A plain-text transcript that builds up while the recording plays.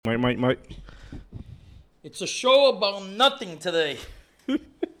Mike. It's a show about nothing today.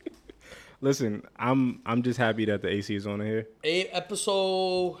 Listen, I'm just happy that the AC is on here.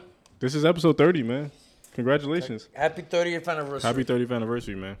 Episode. This is episode 30, man. Congratulations. Happy 30th anniversary. Happy 30th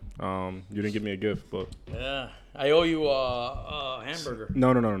anniversary, man. You didn't give me a gift, but yeah, I owe you a hamburger.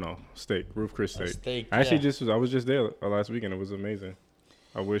 No. Steak, Roof Chris steak. Steak. Actually, I was just there last weekend. It was amazing.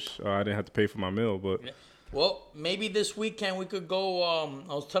 I wish I didn't have to pay for my meal, but well, maybe this weekend we could go.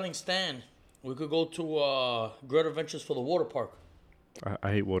 I was telling Stan we could go to Great Adventures for the water park.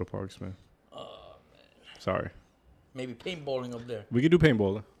 I hate water parks, man. Sorry. Maybe paintballing up there. We could do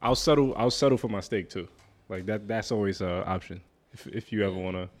paintballing. I'll settle for my steak too. Like that's always an option if you ever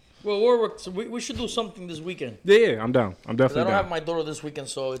wanna. Well, we should do something this weekend. Yeah, I'm down. I'm definitely down. I don't have my daughter this weekend,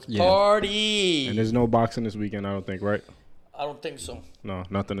 so it's party. And there's no boxing this weekend, I don't think, right? I don't think so. No,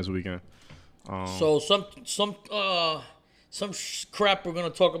 nothing this weekend. So some crap we're gonna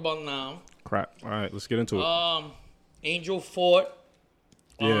talk about now. Crap. All right, let's get into it. Angel fought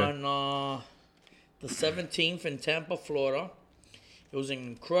on the 17th in Tampa, Florida. It was an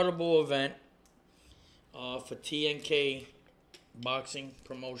incredible event for TNK Boxing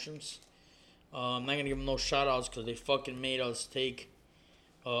Promotions. I'm not gonna give them no shout outs because they fucking made us take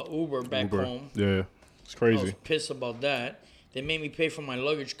Uber back home. Yeah, it's crazy. I was pissed about that. They made me pay for my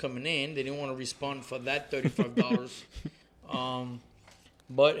luggage coming in. They didn't want to respond for that $35.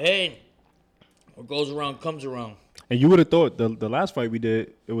 But hey, what goes around comes around. And you would have thought the last fight we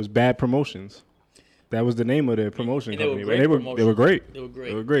did, it was Bad Promotions. That was the name of their promotion company. They were great. They were great.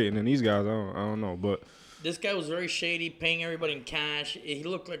 They were great. And then these guys, I don't know, but this guy was very shady, paying everybody in cash. He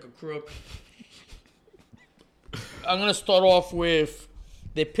looked like a crook. I'm gonna start off with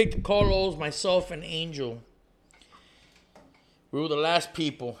they picked Carlos, myself, and Angel. We were the last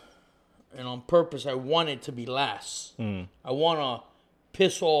people, and on purpose, I wanted to be last. I want to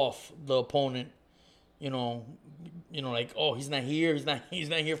piss off the opponent. You know, like, oh, he's not here. He's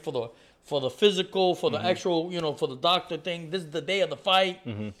not here for the physical, for the actual, for the doctor thing. This is the day of the fight.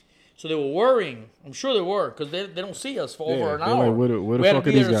 So they were worrying. I'm sure they were because they don't see us for over an hour. Like, where the fuck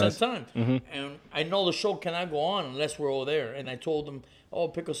are these guys? At the same time. And I know the show cannot go on unless we're all there. And I told them, oh,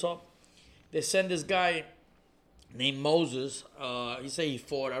 pick us up. They send this guy named Moses. He said he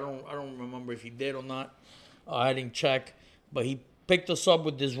fought. I don't remember if he did or not. I didn't check. But he picked us up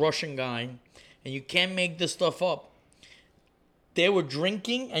with this Russian guy. And you can't make this stuff up. They were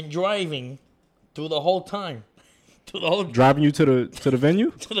drinking and driving through the whole time. Driving you to the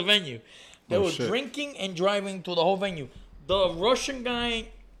venue? To the venue. They were drinking and driving to the whole venue. The Russian guy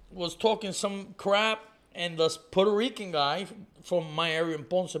was talking some crap, and the Puerto Rican guy from my area in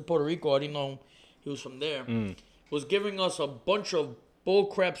Ponce, Puerto Rico, I didn't know he was from there, was giving us a bunch of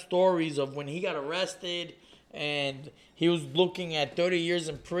bullcrap stories of when he got arrested, and he was looking at 30 years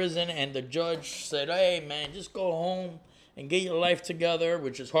in prison, and the judge said, hey, man, just go home and get your life together,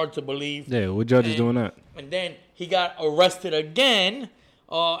 which is hard to believe. Yeah, what judge is doing that? And then he got arrested again,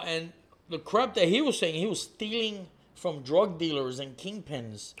 and the crap that he was saying, he was stealing from drug dealers and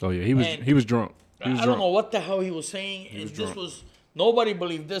kingpins. Oh yeah, he was drunk. I don't know what the hell he was saying. Nobody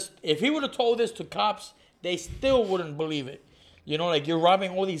believed this. If he would have told this to cops, they still wouldn't believe it. Like you're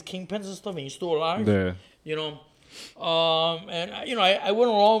robbing all these kingpins and stuff, and you're still alive. Yeah. I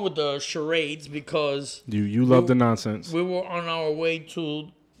went along with the charades because you love the nonsense. We were on our way to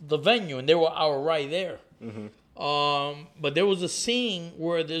the venue, and they were our right there. But there was a scene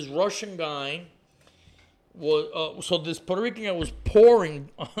where this Russian guy was so this Puerto Rican guy was pouring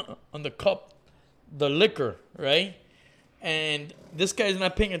on the cup the liquor, right? And this guy's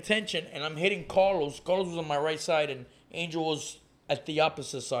not paying attention, and I'm hitting Carlos. Carlos was on my right side, and Angel was at the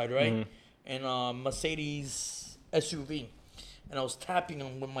opposite side, right? And Mercedes SUV, and I was tapping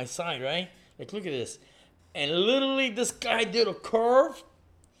him with my side, right? Like, look at this. And literally, this guy did a curve,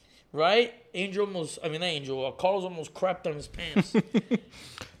 right? Carlos almost crapped on his pants.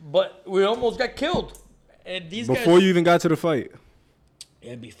 But we almost got killed. And these guys, before you even got to the fight.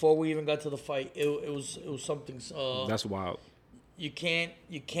 Yeah, before we even got to the fight, it was something. That's wild. You can't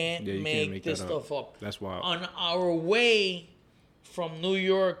make this stuff up. That's wild. On our way from New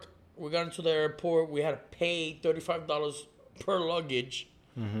York, we got into the airport. We had to pay $35 per luggage,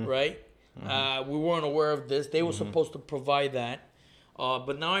 right? We weren't aware of this. They were supposed to provide that.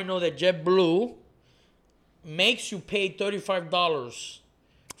 But now I know that JetBlue makes you pay $35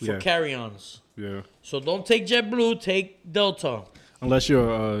 for carry-ons. Yeah. So don't take JetBlue, take Delta. Unless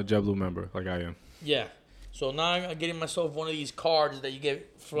you're a JetBlue member, like I am. Yeah. So now I'm getting myself one of these cards that you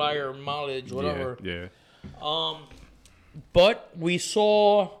get flyer mileage, whatever. Yeah. But we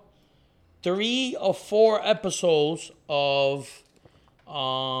saw 3 or 4 episodes of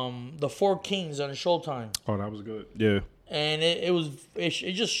The Four Kings on Showtime. Oh, that was good. Yeah. And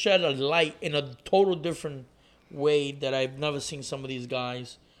it just shed a light in a total different way that I've never seen some of these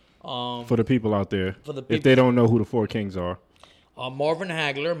guys. For the people out there, For the people, if they don't know who the Four Kings are. Marvin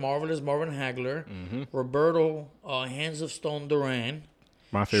Hagler, Marvelous Marvin Hagler, Roberto Hands of Stone Duran,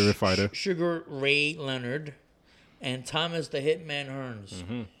 my favorite fighter, Sugar Ray Leonard, and Thomas the Hitman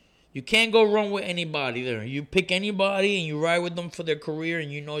Hearns. You can't go wrong with anybody there. You pick anybody and you ride with them for their career,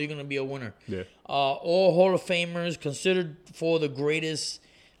 and you know you're gonna be a winner. Yeah. All Hall of Famers, considered for the greatest,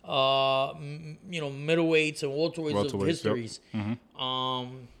 middleweights and welterweights of histories. Yep.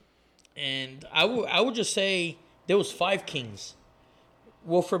 And I would just say there was 5 kings.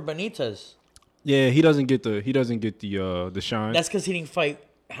 Wilfred Benitez. Yeah, he doesn't get the shine. That's because he didn't fight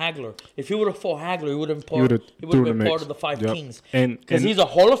Hagler. If he would have fought Hagler, he would have been part of the 5 kings. Because he's a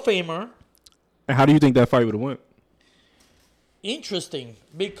Hall of Famer. And how do you think that fight would have went? Interesting,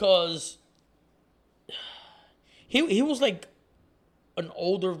 because he was like an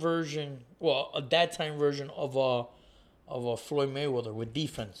older version, well, a that time version of a Floyd Mayweather with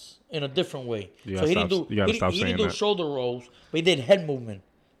defense in a different way. So he didn't do shoulder rolls, but he did head movement,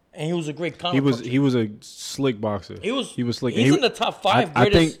 and he was a great counter. He was a slick boxer. He was slick. He's in the top 5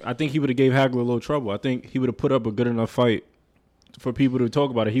 greatest. I think he would have gave Hagler a little trouble. I think he would have put up a good enough fight for people to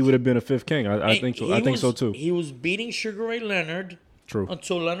talk about it. He would have been a 5th king. I think so. I think so too. He was beating Sugar Ray Leonard. True.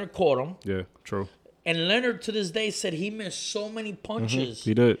 Until Leonard caught him. Yeah. True. And Leonard to this day said he missed so many punches.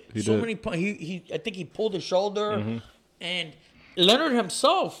 He did. Many punches. I think he pulled his shoulder. And Leonard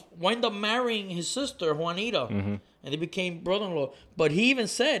himself wound up marrying his sister, Juanita. And they became brother-in-law. But he even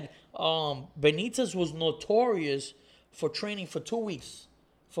said Benitez was notorious for training for 2 weeks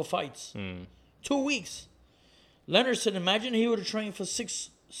for fights. 2 weeks. Leonard said, imagine he would have trained for six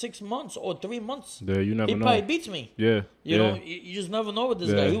months or 3 months. Yeah, you never know. He probably beats me. Yeah. You know, you just never know with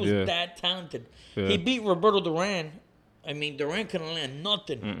this guy. He was that talented. Yeah. He beat Roberto Duran. I mean, Duran couldn't land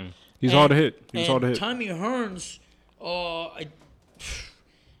nothing. He's hard to hit. Tommy Hearns,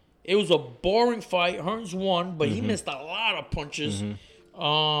 it was a boring fight. Hearns won, but he missed a lot of punches.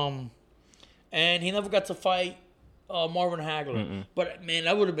 And he never got to fight Marvin Hagler. But, man,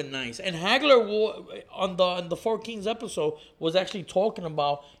 that would have been nice. And Hagler, on the Four Kings episode, was actually talking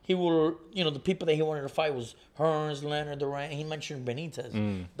about the people that he wanted to fight was Hearns, Leonard, Duran. He mentioned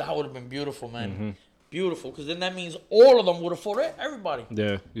Benitez. That would have been beautiful, man. Beautiful, because then that means all of them would have fought everybody.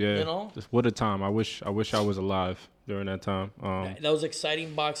 Yeah. You know? What a time. I wish I was alive during that time. That was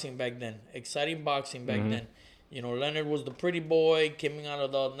exciting boxing back then. Then. You know, Leonard was the pretty boy coming out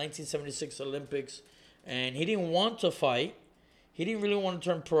of the 1976 Olympics, and he didn't want to fight. He didn't really want to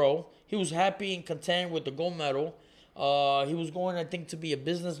turn pro. He was happy and content with the gold medal. He was going, I think, to be a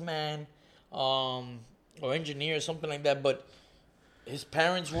businessman or engineer or something like that, but his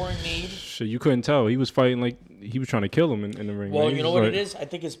parents were in need. Shit, you couldn't tell. He was fighting like he was trying to kill him in the ring. Well, you know what it is? I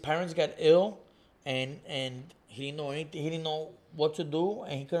think his parents got ill, and he didn't know anything. He didn't know what to do,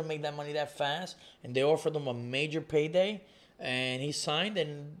 and he couldn't make that money that fast. And they offered him a major payday, and he signed,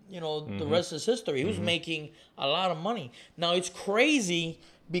 and, the rest is history. He was making a lot of money. Now, it's crazy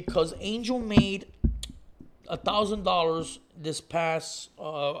because Angel made $1,000 this past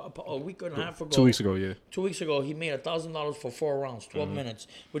a week and a half ago. 2 weeks ago, yeah. 2 weeks ago, he made $1,000 for 4 rounds, 12 minutes,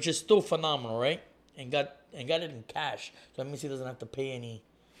 which is still phenomenal, right? And got it in cash. So that means he doesn't have to pay any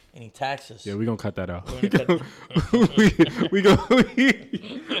taxes. Yeah, we're gonna cut that out. We go.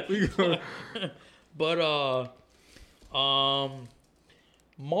 But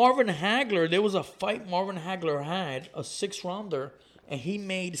Marvin Hagler, there was a fight Marvin Hagler had, a 6-rounder, and he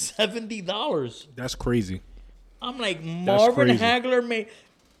made $70. That's crazy. I'm like, Marvin Hagler made.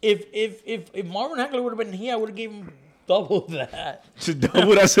 If Marvin Hagler would have been here, I would have given him double that.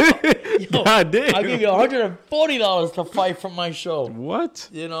 Double, that's it? God damn. I'll give you $140 to fight for my show. What?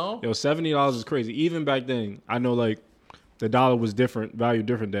 You know? Yo, $70 is crazy. Even back then, I know like the dollar was value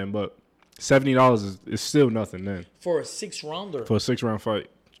different then, but $70 is still nothing then. For a 6-rounder. For a 6-round fight.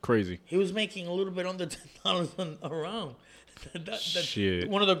 Crazy. He was making a little bit under $10 a round. Shit.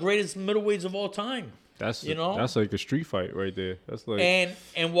 One of the greatest middleweights of all time. That's like a street fight right there. That's like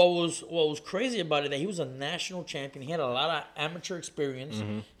and what was crazy about it, that he was a national champion. He had a lot of amateur experience.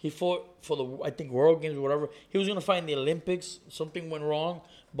 He fought for the, I think, World Games or whatever. He was gonna fight in the Olympics. Something went wrong,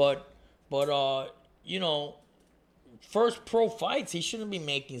 but first pro fights, he shouldn't be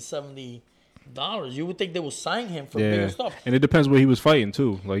making $70. You would think they would sign him for bigger stuff. And it depends where he was fighting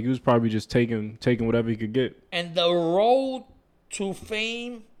too. Like he was probably just taking whatever he could get. And the road to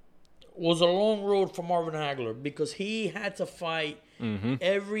fame was a long road for Marvin Hagler because he had to fight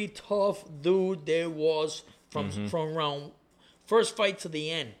every tough dude there was from first fight to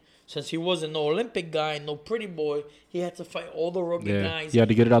the end. Since he wasn't no Olympic guy, no pretty boy, he had to fight all the rugged guys. He had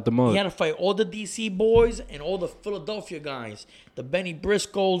to get it out the mud. He had to fight all the DC boys and all the Philadelphia guys, the Benny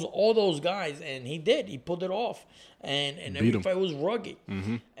Briscoes, all those guys, and he did. He pulled it off, and every fight was rugged,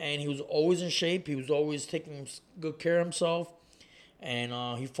 and he was always in shape. He was always taking good care of himself, and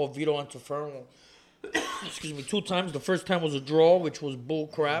he fought Vito Antuofermo. Excuse me, 2 times. The first time was a draw, which was bull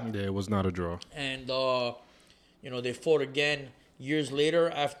crap. Yeah, it was not a draw. And they fought again years later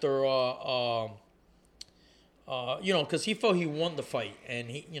after because he felt he won the fight, and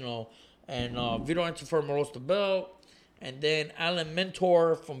Vito Antuofermo lost the belt, and then Alan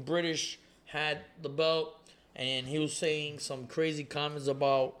Mentor from British had the belt, and he was saying some crazy comments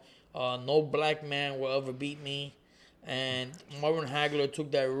about no black man will ever beat me, and Marvin Hagler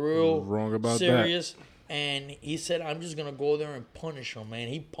took that real wrong about serious. And he said, I'm just going to go there and punish him, man.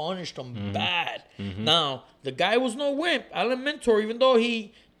 He punished him bad. Now, the guy was no wimp. Alan Mentor, even though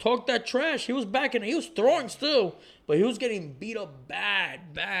he talked that trash, he was backing it. He was throwing still, but he was getting beat up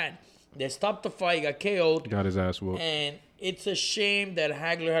bad. They stopped the fight. He got KO'd. Got his ass whooped. And it's a shame that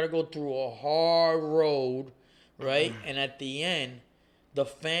Hagler had to go through a hard road, right? And at the end, the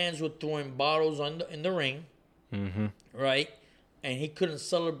fans were throwing bottles in the ring, right? And he couldn't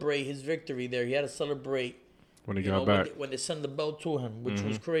celebrate his victory there. He had to celebrate when he got back. When they sent the belt to him, which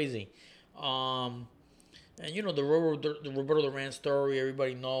was crazy. And the Roberto Duran story,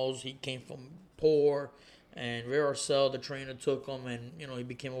 everybody knows. He came from poor, and Ray Arcel, the trainer, took him, and he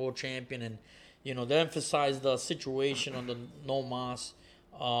became a world champion. And they emphasized the situation on the no mas.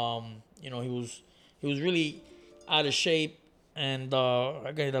 He was really out of shape, and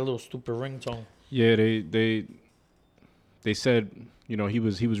I got that little stupid ringtone. Yeah, they said, he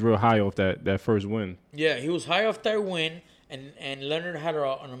was real high off that first win. Yeah, he was high off that win, and Leonard had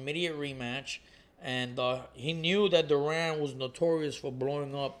an immediate rematch, and he knew that Duran was notorious for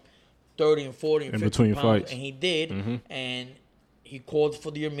blowing up 30 and 40 and 50 between pounds, fights. and he did, and he called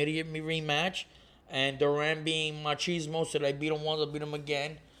for the immediate rematch, and Duran, being machismo, said, I beat him once, I beat him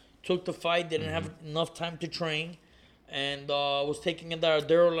again, took the fight, didn't have enough time to train, and was taking the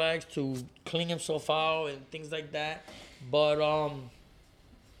Duralax to clean himself out and things like that. But,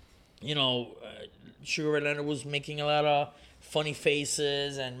 Sugar Ray Leonard was making a lot of funny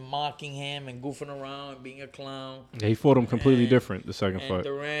faces and mocking him and goofing around and being a clown. Yeah, he fought him completely different the second fight. And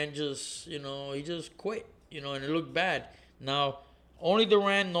Duran just, he just quit, and it looked bad. Now, only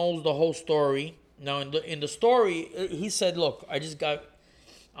Duran knows the whole story. Now, in the story, he said, look, I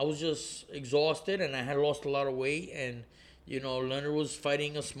was just exhausted and I had lost a lot of weight, and, Leonard was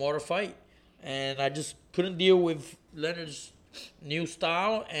fighting a smarter fight. And I just couldn't deal with Leonard's new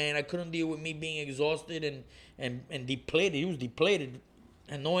style, and I couldn't deal with me being exhausted and depleted. He was depleted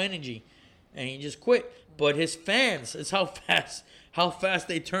and no energy, and he just quit. But his fans, it's how fast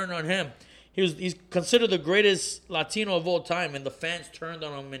they turned on him. He's considered the greatest Latino of all time, and the fans turned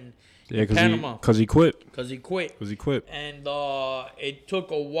on him in Panama. Because he quit. And it took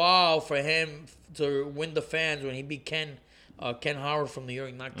a while for him to win the fans when he beat Ken Howard from New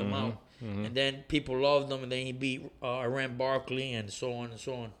York, knocked him out. And then people loved him, and then he beat Iran Barkley, and so on and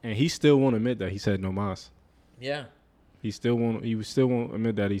so on. And he still won't admit that he said no mas. Yeah. He still won't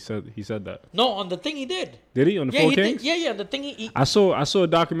admit that he said that. No, on the thing he did. Did he? On the Four Kings? Yeah, the thing he I saw a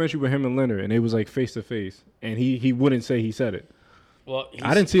documentary with him and Leonard, and it was like face to face, and he wouldn't say he said it. Well,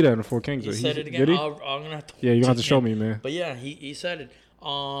 I didn't see that in the Four Kings. He said it again. Did he? I'm gonna have to. Yeah, you're gonna have to show me, man. But yeah, he said it.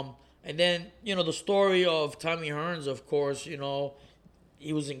 And then the story of Tommy Hearns, of course,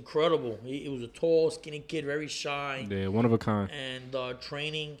 he was incredible. He was a tall, skinny kid, very shy. Yeah, one of a kind. And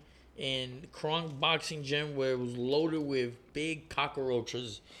training in Kronk Boxing Gym, where it was loaded with big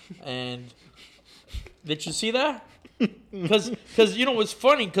cockroaches. And did you see that? Because it's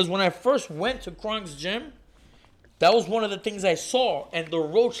funny, because when I first went to Kronk's gym, that was one of the things I saw, and the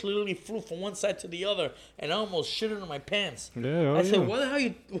roach literally flew from one side to the other, and I almost shit it in my pants. Yeah, I said, "What the hell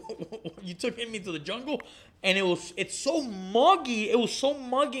you took me to the jungle?" And it's so muggy. It was so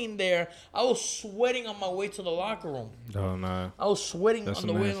muggy in there. I was sweating on my way to the locker room. Oh no! I was sweating on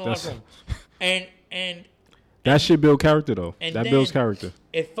the way to the locker room, and that shit build character though. And that builds character.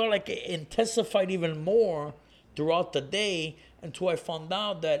 It felt like it intensified even more throughout the day until I found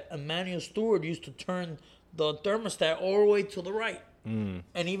out that Emmanuel Stewart used to turn the thermostat all the way to the right, and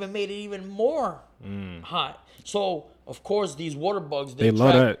even made it even more hot. So of course these water bugs, they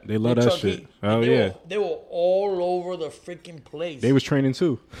love that. They love that shit. Oh yeah, they were all over the freaking place. They was training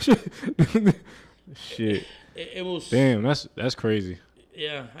too. Shit. It was. Damn, that's crazy.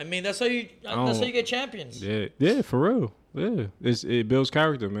 Yeah, I mean that's how you get champions. Yeah, for real. Yeah, it builds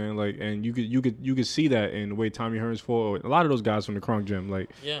character, man. Like, and you could see that in the way Tommy Hearns fought. A lot of those guys from the Kronk Gym, like,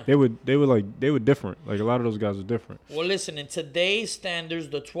 Yeah. they were different. Like, a lot of those guys were different. Well, listen, in today's standards,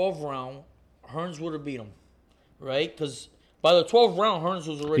 the 12th round, Hearns would have beat him, right? Because by the 12th round, Hearns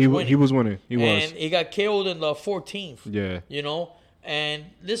was already winning. He was winning. He was. And he got killed in the 14th. Yeah. You know? And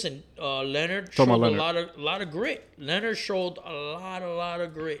listen, Leonard showed a lot of grit. Leonard showed a lot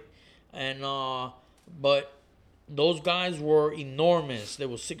of grit. And but those guys were enormous. They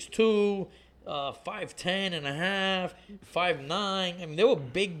were 6'2", 5'10 and a half, 5'9". I mean, they were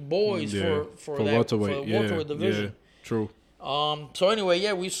big boys for that welterweight, division. Yeah, true. So anyway,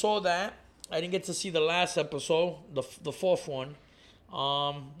 yeah, we saw that. I didn't get to see the last episode, the fourth one.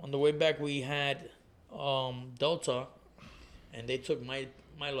 On the way back, we had Delta, and they took my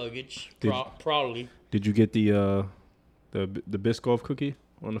luggage proudly. Did you get the Biscoff cookie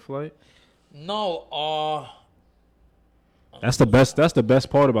on the flight? No. That's the best. That's the best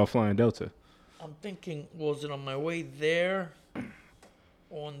part about flying Delta. I'm thinking, was it on my way there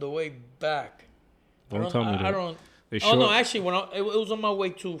or on the way back? Don't tell me that. I don't. No, actually, it was on my way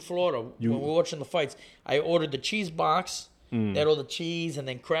to Florida when we were watching the fights. I ordered the cheese box. They had all the cheese and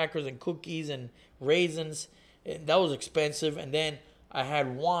then crackers and cookies and raisins. And that was expensive. And then I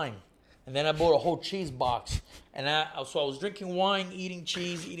had wine. And then I bought a whole cheese box. And so I was drinking wine, eating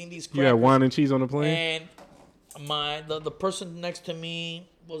cheese, eating these crackers. You had wine and cheese on the plane? And the person next to me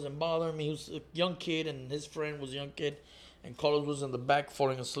wasn't bothering me. He was a young kid, and his friend was a young kid. And Carlos was in the back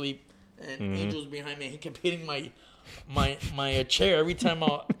falling asleep. And Angel was behind me. He kept hitting my chair every time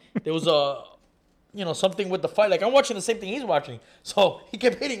there was something with the fight. Like, I'm watching the same thing he's watching. So he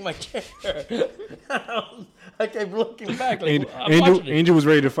kept hitting my chair. I kept looking back. Like, Angel was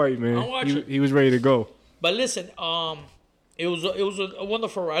ready to fight, man. I'm watching. He was ready to go. But listen, it was a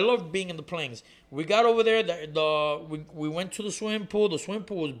wonderful ride. I loved being in the planes. We got over there. We went to the swimming pool. The swimming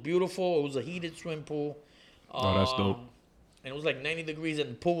pool was beautiful. It was a heated swimming pool. Oh, that's dope. And it was like 90 degrees,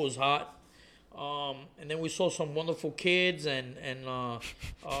 and the pool was hot. And then we saw some wonderful kids and in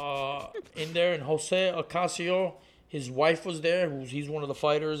there. And Jose Ocasio, his wife was there. He's one of the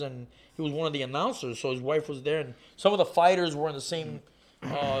fighters, and he was one of the announcers. So his wife was there, and some of the fighters were in the same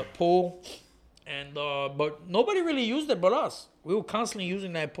pool. And but nobody really used it but us. We were constantly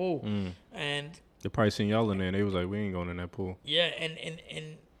using that pool. And they probably seen y'all in there, and they was like, we ain't going in that pool. Yeah,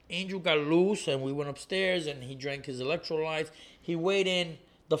 and Angel got loose, and we went upstairs, and he drank his electrolytes. He weighed in.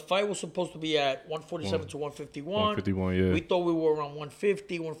 The fight was supposed to be at 147 to 151. 151, yeah. We thought we were around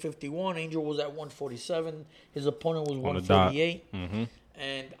 150, 151. Angel was at 147. His opponent was 148.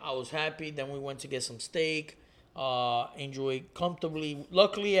 And I was happy. Then we went to get some steak. Angel ate comfortably.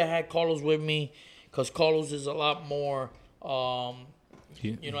 Luckily, I had Carlos with me because Carlos is a lot more,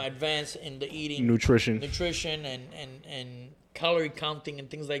 advanced in the eating. Nutrition and calorie counting and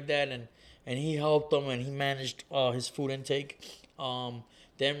things like that. And he helped him, and he managed his food intake.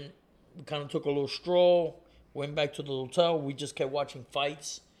 Then we kind of took a little stroll, went back to the hotel. We just kept watching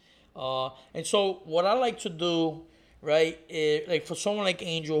fights. And so what I like to do, right, is, like for someone like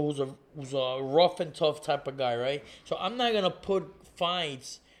Angel who's a rough and tough type of guy, right? So I'm not going to put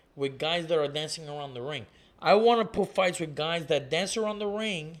fights with guys that are dancing around the ring. I want to put fights with guys that dance around the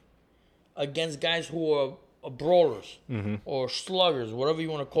ring against guys who are brawlers or sluggers, whatever you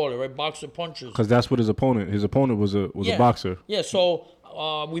want to call it, right? Boxer punchers. Because that's what his opponent was a boxer. Yeah, so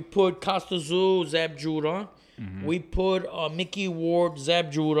we put Costa Zoo, Zab Judah. We put Mickey Ward,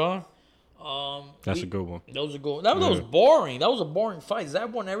 Zab Judah. That's a good one. That was a good one. That was boring. That was a boring fight.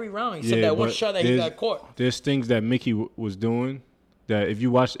 Zab won every round. He said that one shot that he got caught. There's things that Mickey was doing that if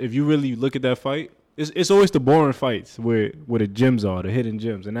you really look at that fight, it's always the boring fights where the gems are, the hidden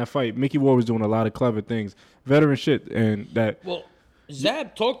gems. And that fight, Mickey Ward was doing a lot of clever things, veteran shit, and that. Well,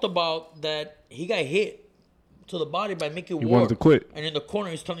 Zab talked about that he got hit to the body by Mickey Ward. He wanted to quit. And in the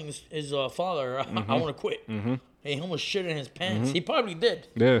corner, he's telling his father, I want to quit. And he almost shit in his pants. He probably did.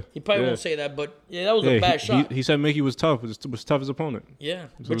 Yeah. He probably won't say that, but that was a bad shot. He said Mickey was tough. Was tough as opponent. Yeah.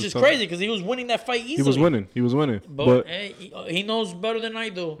 Which is crazy because he was winning that fight easily. He was winning. But hey, he knows better than I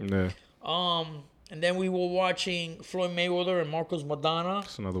do. Yeah. And then we were watching Floyd Mayweather and Marcos Maidana.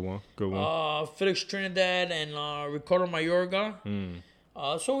 That's another one. Good one. Felix Trinidad and Ricardo Mayorga.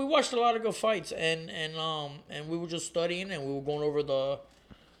 So we watched a lot of good fights, and we were just studying, and we were going over the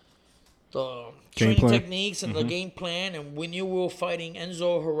training techniques and the game plan, and we knew we were fighting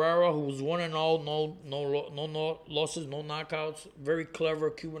Enzo Herrera, who was 1-0, no losses, no knockouts, very clever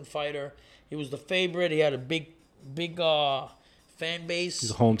Cuban fighter. He was the favorite. He had a big fan base.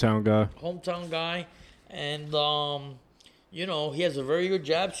 He's a hometown guy, and he has a very good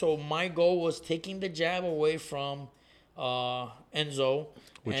jab. So my goal was taking the jab away from Enzo,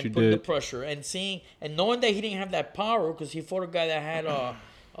 Which and put the pressure, and knowing that he didn't have that power because he fought a guy that had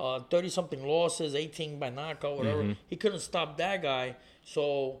 30-something losses, 18 by knockout, whatever. He couldn't stop that guy.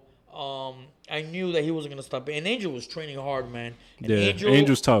 So I knew that he wasn't gonna stop it. And Angel was training hard, man. And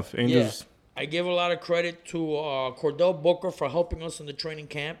Angel's tough. Angel's. I give a lot of credit to Cordell Booker for helping us in the training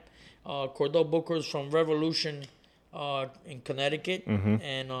camp. Cordell Booker is from Revolution in Connecticut,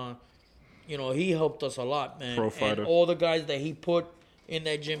 and he helped us a lot, man. Pro fighter. And all the guys that he put in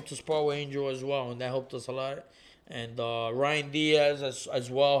that gym to spar with Angel as well, and that helped us a lot. And Ryan Diaz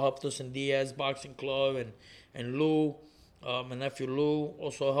as well helped us in Diaz Boxing Club, and Lou, my nephew Lou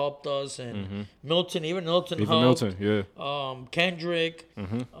also helped us, and Milton helped. Milton, yeah. Kendrick,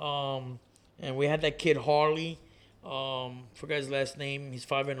 and we had that kid Harley. Forgot his last name. He's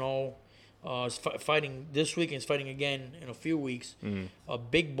 5-0. He's fighting this week and he's fighting again in a few weeks. A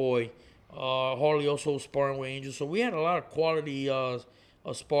big boy. Harley also sparring with Angel. So we had a lot of quality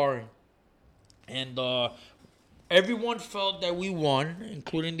sparring. And everyone felt that we won,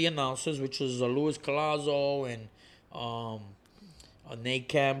 including the announcers, which was Luis Collazo and Nate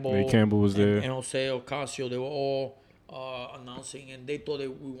Campbell. Nate Campbell was there. And Jose Ocasio. They were all announcing, and they thought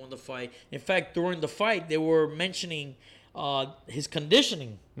that we won the fight. In fact, during the fight, they were mentioning his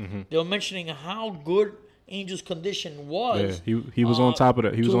conditioning. They were mentioning how good Angel's condition was. Yeah, he was on top of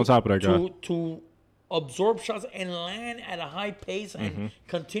that. He was on top of that guy. To absorb shots and land at a high pace and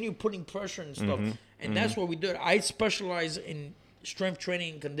continue putting pressure and stuff. And that's what we did. I specialize in strength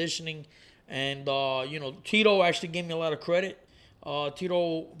training and conditioning. And, Tito actually gave me a lot of credit.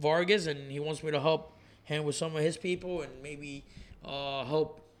 Tito Vargas, and he wants me to help him with some of his people and maybe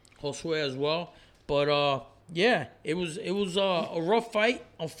help Josue as well. But, it was a rough fight.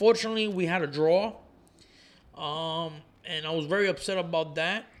 Unfortunately, we had a draw. And I was very upset about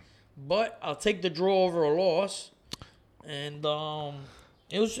that. But I'll take the draw over a loss. And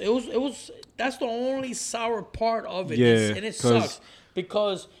it was that's the only sour part of it. Yeah, and it sucks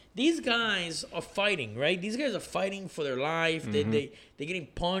because these guys are fighting, right? These guys are fighting for their life. They're getting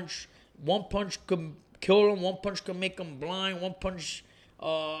punched. One punch could kill them. One punch could make them blind. One punch,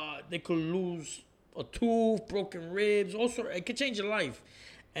 they could lose a tooth, broken ribs. Also, it could change your life.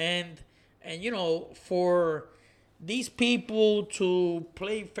 And for these people to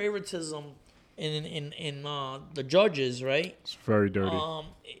play favoritism in the judges, right? It's very dirty.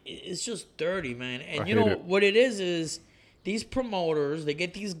 It's just dirty, man. And what it is these promoters, they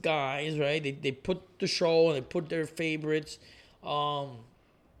get these guys, right? They put the show and they put their favorites, and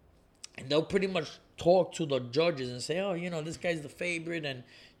they'll pretty much talk to the judges and say, oh, this guy's the favorite, and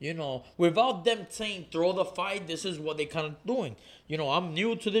without them saying throw the fight, this is what they kind of doing. I'm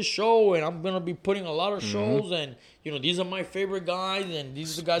new to this show and I'm gonna be putting a lot of shows, and these are my favorite guys, and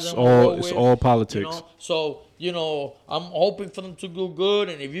these are the guys I'm gonna go with. It's all politics. So I'm hoping for them to do good,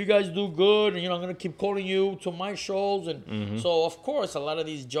 and if you guys do good, and I'm gonna keep calling you to my shows, and so of course a lot of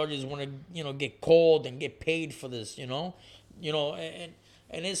these judges want to get called and get paid for this, and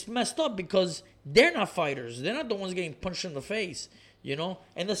it's messed up because they're not fighters. They're not the ones getting punched in the face.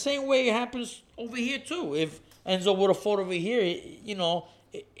 And the same way it happens over here too. If Enzo would have fought over here,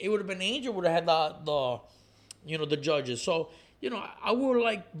 it would have been Angel would have had the judges. So I would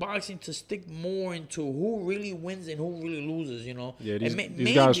like boxing to stick more into who really wins and who really loses. Yeah,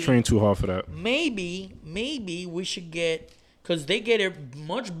 these guys train too hard for that. Maybe we should get, because they get it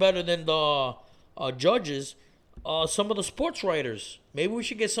much better than the judges. Some of the sports writers. Maybe we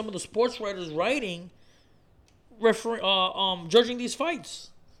should get some of the sports writers writing. Judging these fights.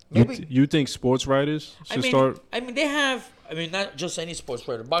 Maybe. You think sports writers should start? They have. Not just any sports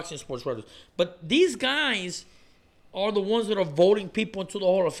writer, boxing sports writers, but these guys are the ones that are voting people into the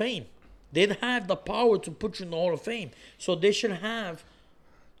Hall of Fame. They have the power to put you in the Hall of Fame, so they should have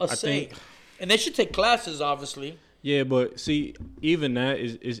a say, and they should take classes, obviously. Yeah, but see, even that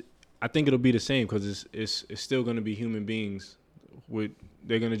is I think it'll be the same because it's still going to be human beings.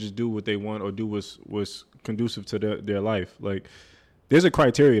 They're going to just do what they want or do what's conducive to their life. Like, there's a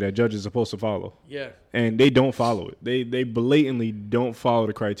criteria that judges are supposed to follow. Yeah. And they don't follow it. They blatantly don't follow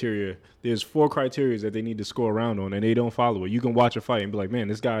the criteria. There's 4 criteria that they need to score around on, and they don't follow it. You can watch a fight and be like, man,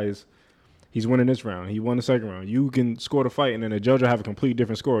 this guy he's winning this round. He won the second round. You can score the fight, and then the judge will have a complete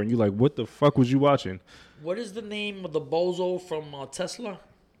different score, and you're like, what the fuck was you watching? What is the name of the bozo from Tesla?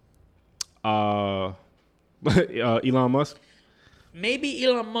 Elon Musk. Maybe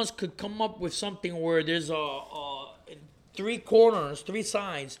Elon Musk could come up with something where there's in 3 corners, 3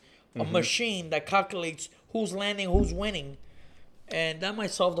 sides, a machine that calculates who's landing, who's winning, and that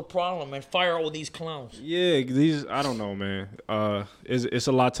might solve the problem and fire all these clowns. Yeah, I don't know, man. It's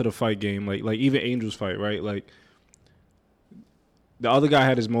a lot to the fight game. Like even Angel's fight, right? Like the other guy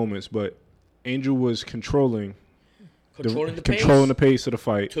had his moments, but Angel was controlling the pace of the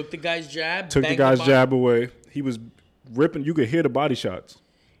fight. Took the guy's jab. Took the guy's jab away. He was ripping. You could hear the body shots.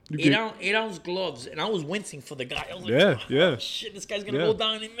 8-ounce gloves, and I was wincing for the guy. I was like, yeah. Shit, this guy's gonna go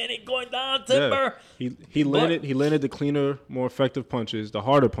down in a minute. Going down, timber. Yeah. He landed the cleaner, more effective punches, the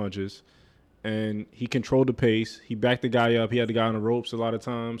harder punches, and he controlled the pace. He backed the guy up. He had the guy on the ropes a lot of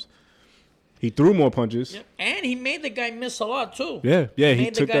times. He threw more punches. Yeah. And he made the guy miss a lot, too. Yeah. He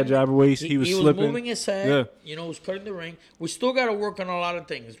took that jab away. He was slipping. He was moving his head. Yeah. You know, he was cutting the ring. We still got to work on a lot of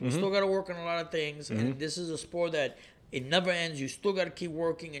things. And this is a sport that it never ends. You still got to keep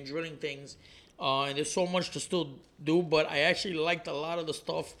working and drilling things. And there's so much to still do. But I actually liked a lot of the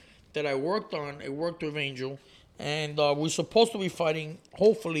stuff that I worked on. I worked with Angel. And we're supposed to be fighting,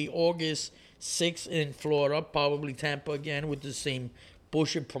 hopefully, August 6th in Florida. Probably Tampa again with the same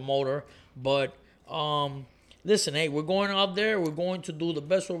bullshit promoter. But listen, hey, we're going out there. We're going to do the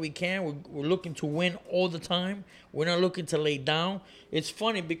best what we can. We're looking to win all the time. We're not looking to lay down. It's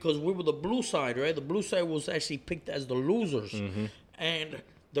funny because we were the blue side, right? The blue side was actually picked as the losers. And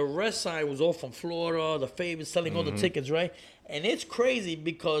the red side was all from Florida, the favorites selling all the tickets, right? And it's crazy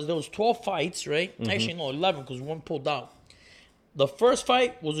because there was 12 fights, right? Actually, no, 11 because one pulled out. The first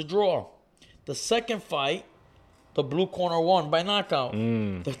fight was a draw. The second fight, the blue corner won by knockout.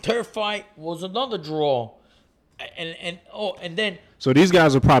 The third fight was another draw. And then... So these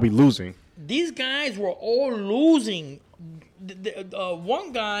guys are probably losing. These guys were all losing.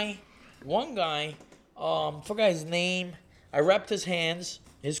 One guy, forgot his name. I wrapped his hands.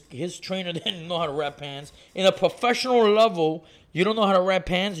 His trainer didn't know how to wrap hands. In a professional level, you don't know how to wrap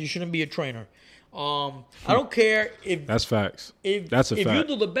hands, you shouldn't be a trainer. I don't care if... That's facts. If you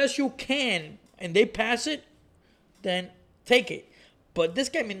do the best you can and they pass it, then take it. But this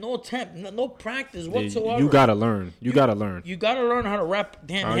guy made no attempt, no practice whatsoever. You gotta learn. You gotta learn. You gotta learn how to wrap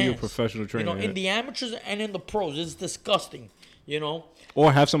damn hands. You're a professional trainer. You know, in the amateurs and in the pros, it's disgusting. You know.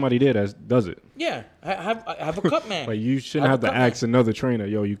 Or have somebody there that does it. Yeah, I have a cut man. Like you shouldn't have to ask another trainer,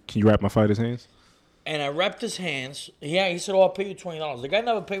 yo, can you wrap my fighter's hands? And I wrapped his hands. Yeah, he said, "Oh, I'll pay you $20." The guy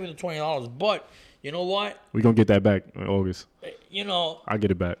never paid me the $20, but you know what? We're gonna get that back in August. You know, I'll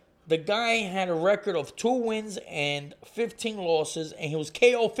get it back. The guy had a record of 2 wins and 15 losses, and he was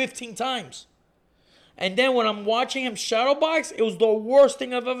KO 15 times. And then when I'm watching him shadow box, it was the worst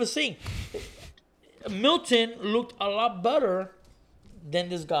thing I've ever seen. Milton looked a lot better than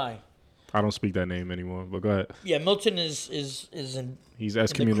this guy. I don't speak that name anymore, but go ahead. Yeah, Milton is in. He's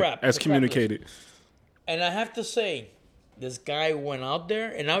excommunicated. And I have to say, this guy went out there,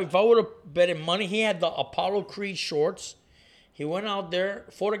 and now if I would have betted money, he had the Apollo Creed shorts. He went out there,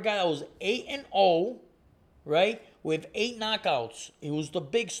 fought a guy that was 8-0, right, with 8 knockouts. He was the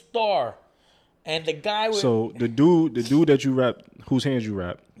big star, and the guy was... So the dude that you wrapped, whose hands you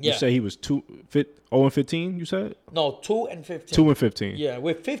wrapped, you say he was 0-15. You said 2-15. 2-15. Yeah,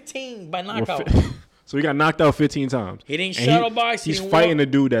 with 15 by knockout. So he got knocked out 15 times. He didn't shadow box. He's fighting a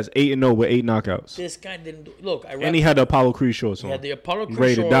dude that's 8-0 with 8 knockouts. This guy didn't do... Look, and he had the Apollo Creed shorts on. He had the Apollo Creed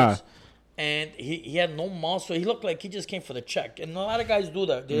ready shorts. To die. And he had no muscle. He looked like he just came for the check. And a lot of guys do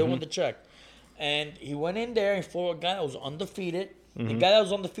that. They don't want the check. And he went in there and fought a guy that was undefeated. The guy that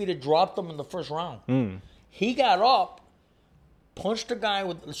was undefeated dropped him in the first round. He got up, punched the guy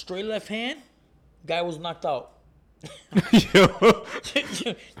with a straight left hand. Guy was knocked out.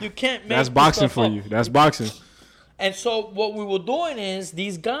 you can't make That's boxing for you. That's boxing. And so what we were doing is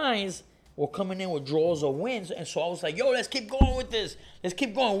these guys were coming in with draws or wins. And so I was like, yo, let's keep going with this. Let's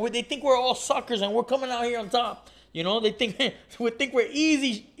keep going. They think we're all suckers and we're coming out here on top. You know, they think we're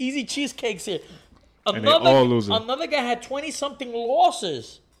easy cheesecakes here. Another guy had 20-something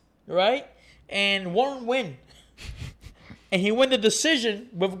losses, right? And 1 win. And he won the decision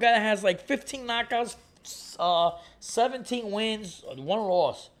with a guy that has like 15 knockouts, 17 wins, 1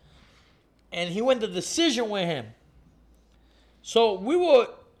 loss. And he won the decision with him. So we were...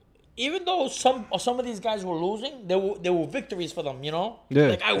 Even though some of these guys were losing, there were victories for them, you know? Yeah.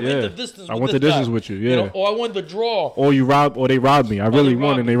 Like I went the distance I went the distance with you, yeah. You know? Or I won the draw. Or they robbed me. I really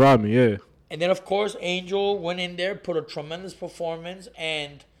won and they robbed me, yeah. And then of course Angel went in there, put a tremendous performance,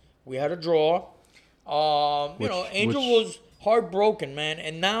 and we had a draw. Angel was heartbroken, man.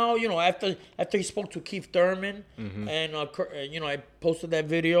 And now, you know, after he spoke to Keith Thurman, and I posted that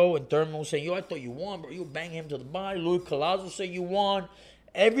video, and Thurman was saying, "Yo, I thought you won, bro. You banged him to the body." Louis Collazo said you won.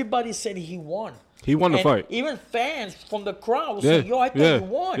 Everybody said he won. He won the fight. Even fans from the crowd said, "Yo, I thought you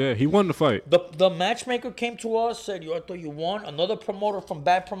won." Yeah, he won the fight. The matchmaker came to us, said, "Yo, I thought you won." Another promoter from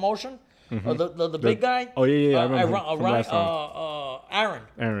Bad Promotion, the big guy. Oh yeah, I remember.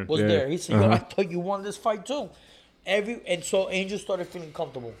 Aaron was there. He said, "Yo, I thought you won this fight too." And so Angel started feeling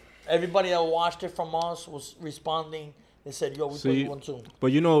comfortable. Everybody that watched it from us was responding. They said, "Yo, we thought you won too."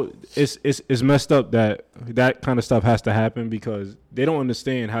 But it's messed up that kind of stuff has to happen because they don't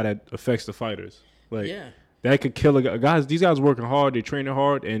understand how that affects the fighters. Like that could kill a guy. These guys working hard, they training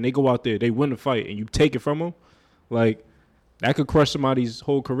hard, and they go out there, they win the fight, and you take it from them. Like that could crush somebody's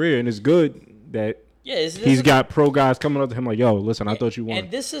whole career. And it's good that he's got pro guys coming up to him like, "Yo, listen, I thought you won."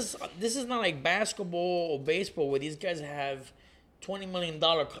 And this is not like basketball or baseball where these guys have $20 million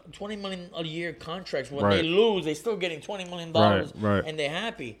a year contracts. When they lose, they still getting $20 million, and they're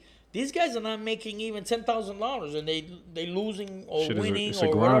happy. These guys are not making even $10,000, and they losing or winning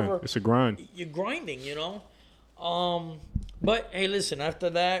or whatever. It's a grind. You're grinding, But hey, listen. After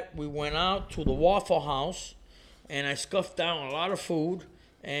that, we went out to the Waffle House, and I scuffed down a lot of food.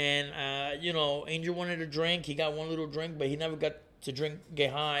 And Angel wanted a drink. He got one little drink, but he never got to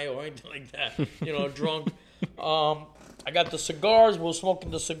get high or anything like that. Drunk. I got the cigars. We were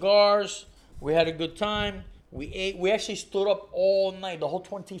smoking the cigars. We had a good time. We ate. We actually stood up all night, the whole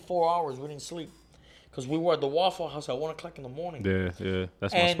 24 hours. We didn't sleep because we were at the Waffle House at 1 o'clock in the morning. Yeah,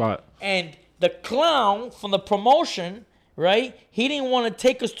 that's my spot. And the clown from the promotion, right? He didn't want to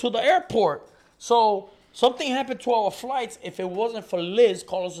take us to the airport. So something happened to our flights. If it wasn't for Liz,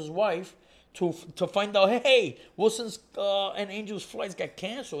 Carlos's wife, to find out, hey, Wilson's and Angel's flights got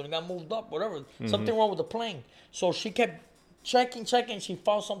canceled and got moved up, whatever. Mm-hmm. Something wrong with the plane. So she kept checking. She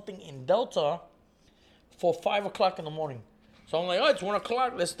found something in Delta for 5 o'clock in the morning. So I'm like, oh, it's 1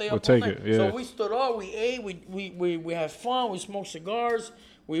 o'clock. Let's stay up all night. So we stood up. We ate. We had fun. We smoked cigars.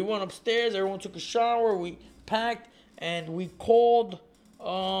 We went upstairs. Everyone took a shower. We packed. And we called.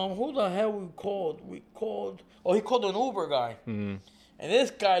 Who the hell we called? He called an Uber guy. Mm-hmm. And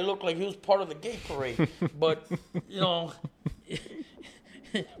this guy looked like he was part of the gay parade. But,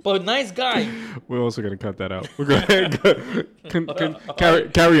 but nice guy. We're also going to cut that out. We're going to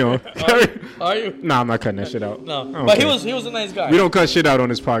carry on. Are you? Nah, I'm not cutting that shit out. No, but he was a nice guy. We don't cut shit out on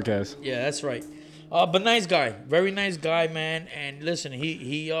this podcast. Yeah, that's right. But nice guy. Very nice guy, man. And listen,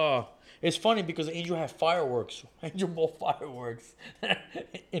 he it's funny because Angel had fireworks. Angel bought fireworks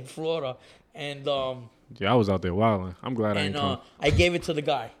in Florida. And I was out there wilding. I'm glad I didn't come. I gave it to the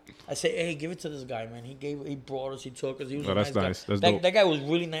guy. I said, hey, give it to this guy, man. He brought us. He took us. He was a nice guy. That's dope. That guy was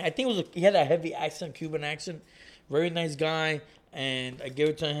really nice. I think he had a heavy accent, Cuban accent. Very nice guy. And I gave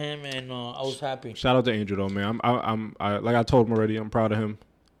it to him, and I was happy. Shout out to Angel, though, man. I like I told him already, I'm proud of him.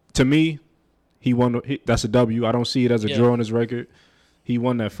 To me, he won. That's a W. I don't see it as a draw on his record. He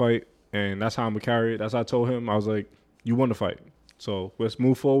won that fight, and that's how I'm going to carry it. That's how I told him. I was like, you won the fight. So let's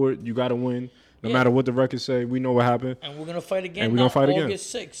move forward. You got to win. No matter what the records say, we know what happened. And we're going to fight again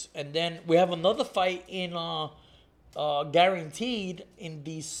August 6th. And then we have another fight in guaranteed in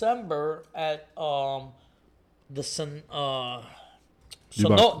December at the Sunoco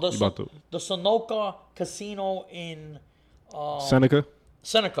Casino in Seneca?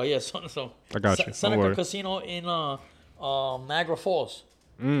 Seneca, yes. So I got you. Seneca Casino in Niagara Falls.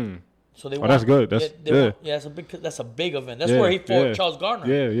 So they that's good. That's a big event. That's where he fought Charles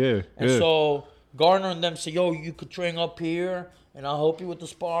Gardner. Yeah. And so Gardner and them say, yo, you could train up here, and I'll help you with the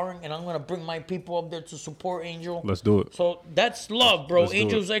sparring, and I'm gonna bring my people up there to support Angel. Let's do it. So that's love, bro.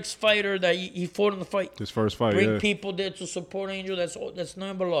 Angel's ex-fighter that he fought in the fight. His first fight. Bring people there to support Angel. That's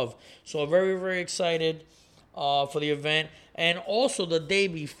nothing but love. So very, very excited for the event. And also the day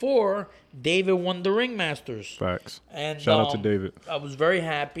before, David won the Ring Masters. Facts. And shout out to David. I was very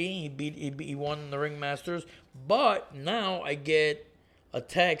happy. He won the Ring Masters. But now I get a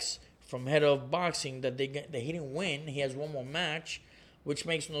text from head of boxing that he didn't win. He has one more match, which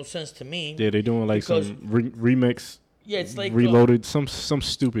makes no sense to me. Yeah, they're doing like some remix. Yeah, it's like reloaded some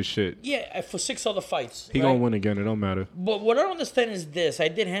stupid shit. Yeah, for 6 other fights. He gonna win again. It don't matter. But what I don't understand is this: I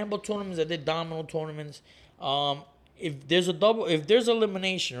did handball tournaments. I did domino tournaments. If there's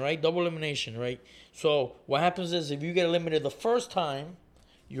elimination, right? Double elimination, right? So what happens is if you get eliminated the first time,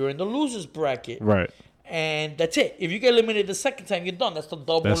 you're in the losers bracket. Right. And that's it. If you get eliminated the second time, you're done. That's the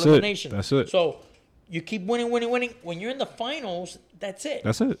double elimination. That's it. So you keep winning. When you're in the finals, that's it.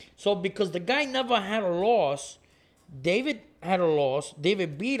 That's it. So because the guy never had a loss, David had a loss.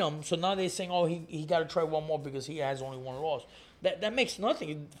 David beat him. So now they're saying, oh, he got to try one more because he has only one loss. That makes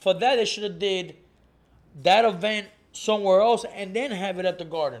nothing. For that, they should have did that event somewhere else and then have it at the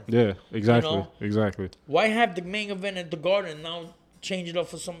Garden. Yeah, exactly. Exactly. Why have the main event at the Garden and now change it up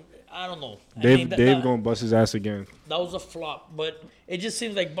for some... I don't know. Dave going to bust his ass again. That was a flop. But it just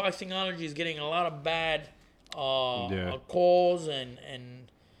seems like Boxingology is getting a lot of bad calls and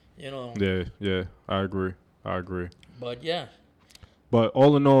you know. Yeah. I agree. But, yeah. But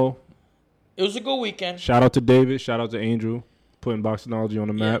all in all, It was a good weekend. Shout out to David. Shout out to Angel. Putting Boxingology on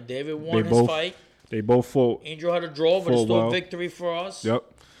the map. Yeah, David won his fight. They both fought. Angel had a draw, but it's still a victory for us. Yep.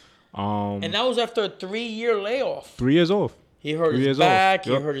 And that was after a 3-year layoff. 3 years off. He hurt his back.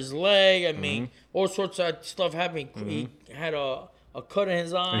 He hurt his leg. I mean, all sorts of stuff happened. He had a cut in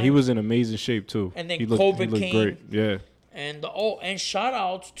his eye. And he was in amazing shape too. And then COVID came. Great. Yeah. And shout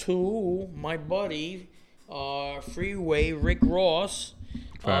out to my buddy, Freeway Rick Ross.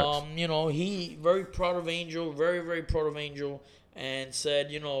 You know, he very proud of Angel, very, very proud of Angel, and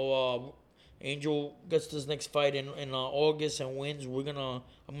said, you know, Angel gets this next fight in August and wins. I'm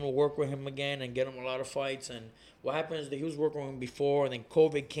gonna work with him again and get him a lot of fights. And what happened is that he was working with him before, and then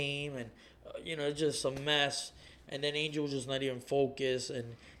COVID came, and you know, it's just a mess. And then Angel was just not even focused,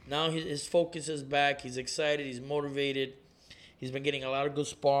 and now his focus is back. He's excited. He's motivated. He's been getting a lot of good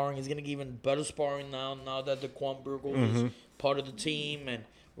sparring. He's gonna get even better sparring now that the Quan Burgos is part of the team, and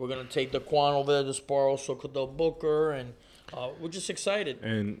we're gonna take the Quan over there to spar also Cadell Booker, and we're just excited.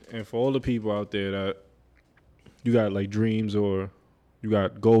 And for all the people out there that you got like dreams or you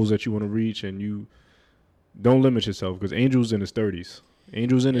got goals that you want to reach, and you don't limit yourself, because Angel's in his 30s.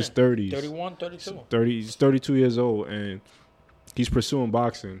 Angel's in his 30s. 31, 32. he's 32 years old, and he's pursuing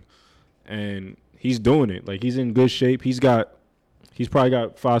boxing, and he's doing it. Like, he's in good shape. He's probably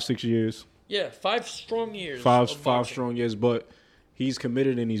got 5-6 years. Yeah, 5 strong years. Five strong years, but he's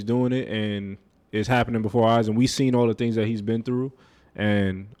committed and he's doing it, and it's happening before our eyes. And we've seen all the things that he's been through.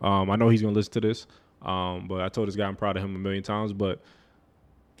 And I know he's gonna listen to this. But I told this guy I'm proud of him a million times. But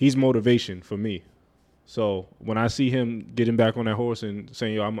he's motivation for me. So when I see him getting back on that horse and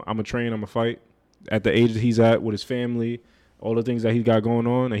saying, "Yo, I'm a train, I'm a fight," at the age that he's at with his family, all the things that he's got going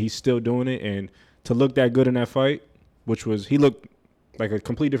on, and he's still doing it, and to look that good in that fight, which was, he looked like a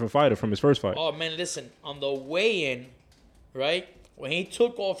complete different fighter from his first fight. Oh man, listen, on the weigh-in, right, when he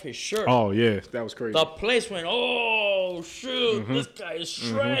took off his shirt. Oh yeah, that was crazy. The place went, oh shoot, this guy is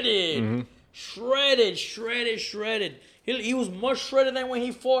shredded, shredded. He was much shredded than when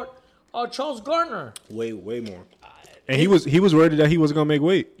he fought Charles Gardner. Way more. And he was worried that he wasn't gonna make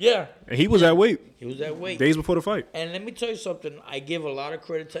weight. Yeah. And he was at weight. He was at weight days before the fight. And let me tell you something. I give a lot of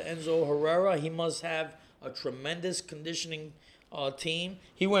credit to Enzo Herrera. He must have a tremendous conditioning team.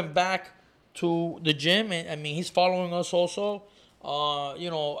 He went back to the gym, and I mean, he's following us also. You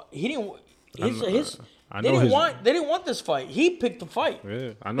know, he didn't. They didn't want this fight. He picked the fight.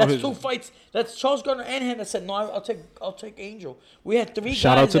 Yeah, I know. That's 2 fights. That's Charles Gardner and him that said, "No, I'll take Angel." We had 3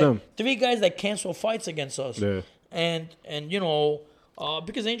 Shout guys. Out to them. 3 guys that cancel fights against us. Yeah. And you know,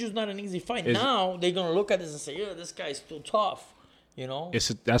 because Angel's not an easy fight. Now they're gonna look at this and say, "Yeah, this guy's still tough." You know.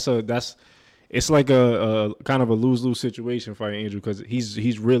 It's like a kind of a lose-lose situation for Angel, because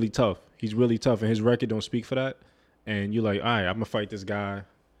he's really tough. He's really tough, and his record don't speak for that. And you're like, all right, I'm gonna fight this guy,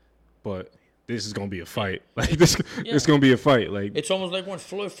 but this is gonna be a fight. Like this, it's gonna be a fight. Like, it's almost like when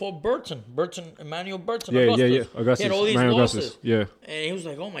Floyd fought Emmanuel Burton. Yeah, Augustus. He had all these losses. Yeah. And he was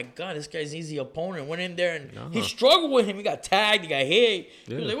like, oh my God, this guy's an easy opponent. Went in there and he struggled with him. He got tagged. He got hit.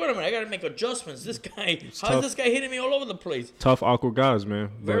 He was like, wait a minute, I gotta make adjustments. This guy, how's this guy hitting me all over the place? Tough, awkward guys, man.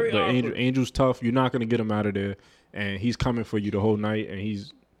 Very awkward. Angel's tough. You're not gonna get him out of there, and he's coming for you the whole night, and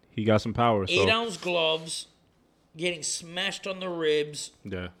he got some power. 8-ounce gloves, getting smashed on the ribs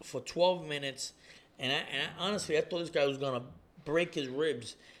for 12 minutes. And I honestly, I thought this guy was going to break his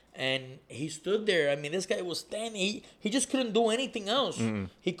ribs. And he stood there. I mean, this guy was standing. He just couldn't do anything else.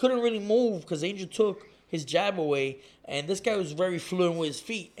 He couldn't really move because Angel took his jab away. And this guy was very fluent with his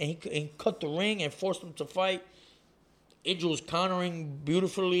feet. And he cut the ring and forced him to fight. Angel was countering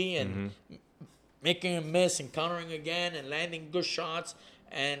beautifully and making him miss and countering again and landing good shots.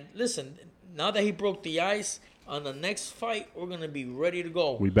 And listen, now that he broke the ice, on the next fight, we're going to be ready to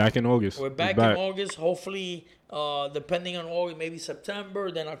go. We're back in August. We're back in August. Hopefully, depending on August, maybe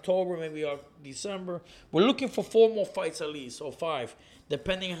September, then October, maybe December. We're looking for 4 more fights at least, or 5,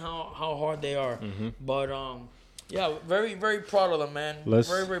 depending how hard they are. But, yeah, very, very proud of them, man.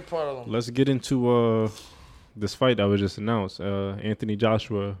 Very, very proud of them. Let's get into this fight that was just announced. Anthony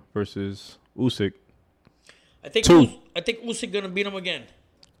Joshua versus Usyk. I think Usyk going to beat him again.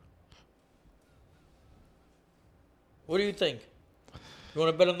 What do you think? You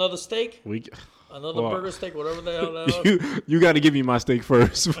want to bet another steak? Another burger steak, whatever the hell that is? You got to give me my steak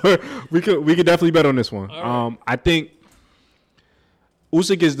first. we could definitely bet on this one. Right. I think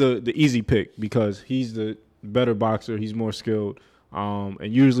Usyk is the easy pick because he's the better boxer. He's more skilled. And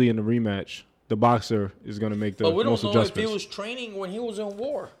usually in the rematch, the boxer is going to make the most adjustments. But we don't know if he was training when he was in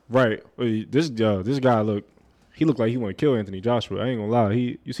war. Right. This guy looked like he wanted to kill Anthony Joshua. I ain't going to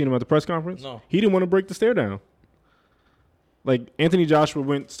lie. You seen him at the press conference? No. He didn't want to break the stare down. Like Anthony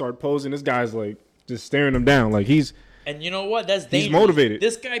Joshua started posing. This guy's like just staring him down. Like And you know what? That's dangerous. He's motivated.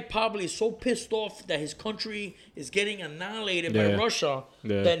 This guy probably is so pissed off that his country is getting annihilated by Russia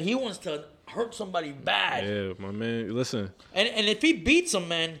that he wants to hurt somebody bad. Yeah, my man. Listen. And if he beats him,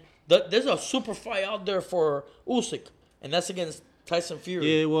 man, there's a super fight out there for Usyk, and that's against Tyson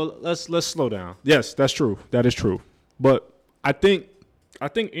Fury. Yeah, well, let's slow down. Yes, that's true. That is true. But I think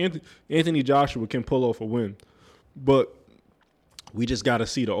Anthony Joshua can pull off a win, but we just got to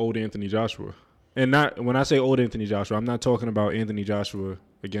see the old Anthony Joshua. And not when I say old Anthony Joshua, I'm not talking about Anthony Joshua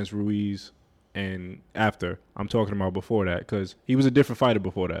against Ruiz and after. I'm talking about before that because he was a different fighter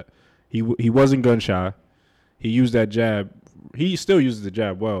before that. He wasn't gun shy. He used that jab. He still uses the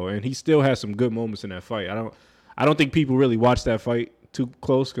jab well, and he still has some good moments in that fight. I don't think people really watched that fight too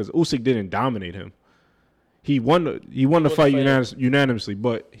close because Usyk didn't dominate him. He won the fight unanimously,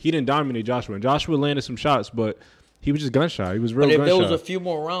 but he didn't dominate Joshua. And Joshua landed some shots, but he was just gun shy. He was real gun shy. But if there was a few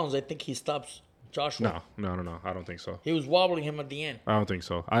more rounds, I think he stops Joshua. No. I don't think so. He was wobbling him at the end. I don't think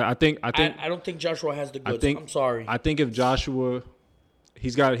so. I don't think Joshua has the goods. I'm sorry. I think if Joshua,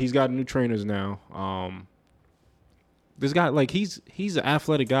 he's got new trainers now. This guy, like he's an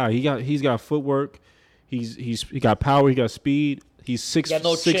athletic guy. He's got footwork. He got power. He got speed. He's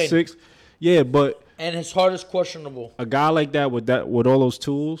 6'6". Yeah, but and his heart is questionable. A guy like that with all those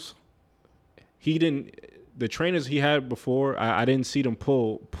tools, he didn't. The trainers he had before, I didn't see them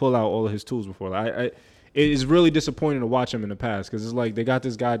pull out all of his tools before. It is really disappointing to watch him in the past because it's like they got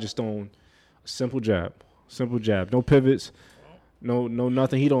this guy just on a simple jab, no pivots, no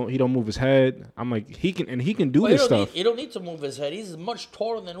nothing. He don't move his head. I'm like he can do this stuff. He don't need to move his head. He's much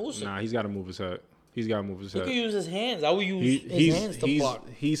taller than Usyk. Nah, he's got to move his head. He can use his hands. I would use his hands to block.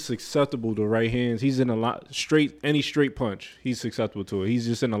 He's susceptible to right hands. He's in any straight punch. He's susceptible to it. He's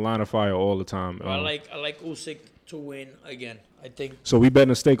just in a line of fire all the time. I like Usyk to win again. I think. So we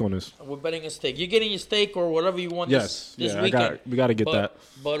betting a stake on this. We're betting a stake. You're getting your stake or whatever you want. This weekend. We got to get that.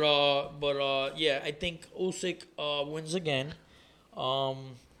 But yeah, I think Usyk wins again.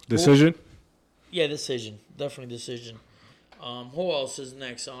 Decision. Decision. Definitely decision. Who else is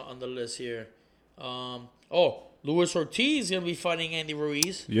next on the list here? Luis Ortiz is gonna be fighting Andy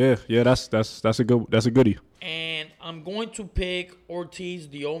Ruiz. Yeah, that's a goodie. And I'm going to pick Ortiz,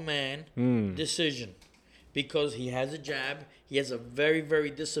 the old man, decision, because he has a jab. He has a very, very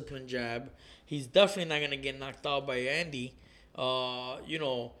disciplined jab. He's definitely not gonna get knocked out by Andy. I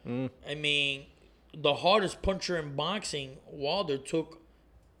mean, the hardest puncher in boxing, Wilder, took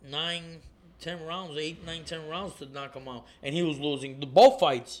 8, 9, 10 rounds to knock him out, and he was losing both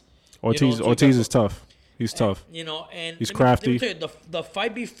fights. Ortiz is tough. He's tough. And he's crafty. Let me tell you, the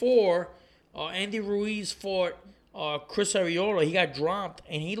fight before Andy Ruiz fought Chris Arreola, he got dropped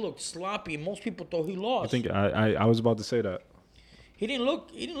and he looked sloppy. Most people thought he lost. I think I was about to say that. He didn't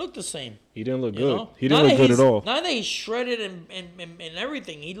look the same. He didn't look good. He didn't look good at all. Now that he's shredded and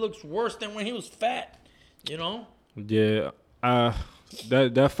everything, he looks worse than when he was fat. Yeah.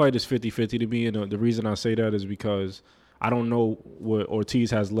 That fight is 50-50 to me, and the reason I say that is because I don't know what Ortiz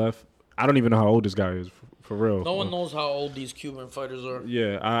has left. I don't even know how old this guy is, for real. No one knows how old these Cuban fighters are.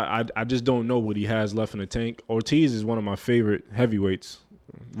 Yeah, I just don't know what he has left in the tank. Ortiz is one of my favorite heavyweights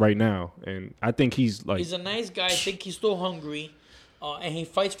right now, and I think he's a nice guy. I think he's still hungry, and he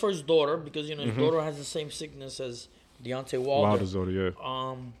fights for his daughter because his daughter has the same sickness as Deontay Wilder. Wilder's daughter, yeah.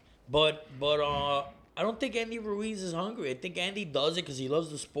 But I don't think Andy Ruiz is hungry. I think Andy does it because he loves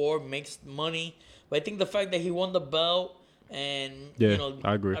the sport, makes money. But I think the fact that he won the belt and,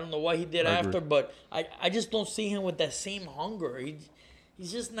 I agree. I don't know what he did after, but I just don't see him with that same hunger. He's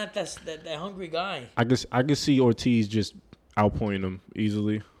just not that hungry guy. I can see Ortiz just outpointing him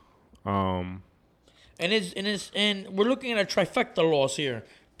easily. And we're looking at a trifecta loss here,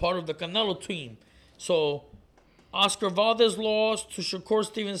 part of the Canelo team. So Oscar Valdez lost to Shakur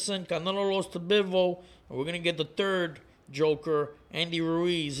Stevenson. Canelo lost to Bivol. And we're going to get the third joker. Andy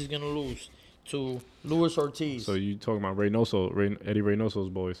Ruiz is going to lose to Luis Ortiz. So you talking about Eddie Reynoso's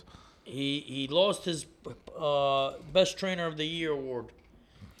boys. He lost his Best Trainer of the Year award,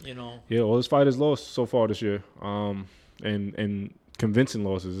 Yeah, all his fighters lost so far this year. And convincing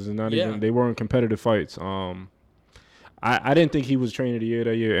losses. It's not even, they weren't competitive fights. I didn't think he was Trainer of the Year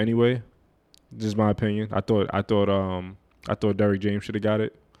that year anyway. Just my opinion. I thought Derrick James should have got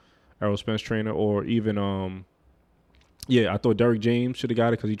it, Errol Spence trainer, or even I thought Derrick James should have got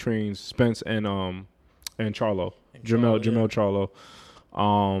it because he trains Spence and Charlo, Jamel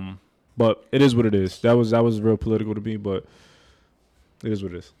Charlo. But it is what it is. That was real political to me, but it is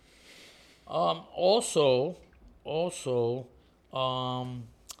what it is. Also,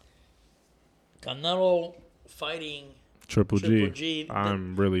 Canelo fighting Triple G.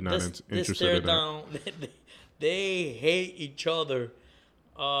 I'm really not interested in that. Down, they hate each other.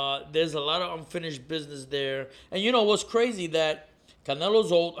 There's a lot of unfinished business there. And you know what's crazy? That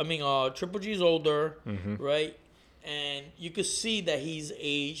Canelo's old. I mean, Triple G's older, right? And you could see that he's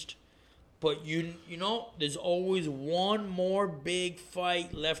aged. But you know, there's always one more big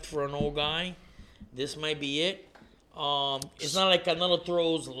fight left for an old guy. This might be it. It's not like Canelo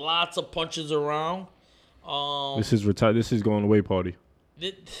throws lots of punches around. This is retired. This is going away party.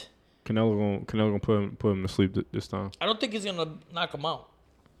 Canelo gonna put him to sleep this time. I don't think he's gonna knock him out.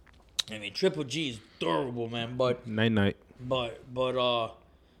 I mean, Triple G is durable, man. But night. But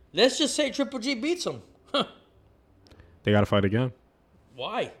let's just say Triple G beats him. They gotta fight again.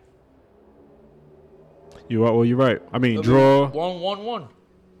 Why? You're right. I mean, draw 1-1-1.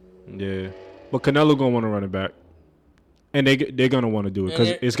 Yeah, but Canelo gonna want to run it back, and they're gonna want to do it because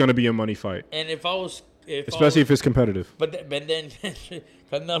it's gonna be a money fight. And if if it's competitive. But then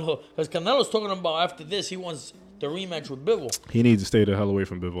Canelo's talking about after this he wants the rematch with Bivol. He needs to stay the hell away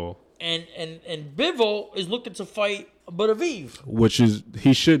from Bivol. And Bivol is looking to fight Budaviv, which is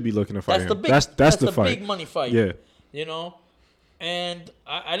he should be looking to fight. That's the fight. Big money fight. Yeah, you know. And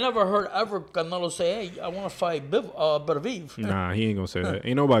I never heard ever Canelo say, "Hey, I want to fight Budaviv." Nah, he ain't gonna say that.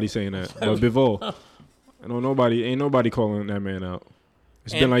 Ain't nobody saying that. But Bivol, ain't nobody calling that man out.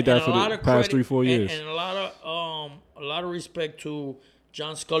 It's been like that for the past 3-4 years. And a lot of respect to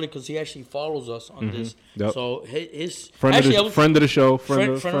John Scully because he actually follows us on this. Yep. So his friend of the show, friend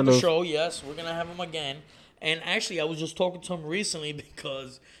of the show. Yes, we're gonna have him again. And actually, I was just talking to him recently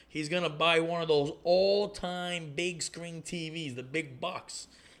because he's going to buy one of those all-time big screen TVs, the big box,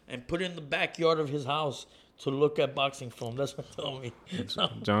 and put it in the backyard of his house to look at boxing film. That's what he told me.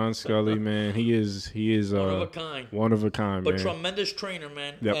 John Scully, man, he is one of a kind. One of a kind, but man. But tremendous trainer,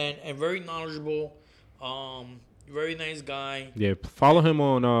 man, and very knowledgeable. Very nice guy. Yeah, follow him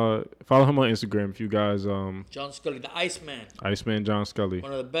on Instagram if you guys. John Scully, the Iceman. Iceman John Scully.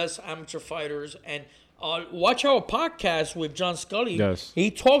 One of the best amateur fighters. And watch our podcast with John Scully. Yes. He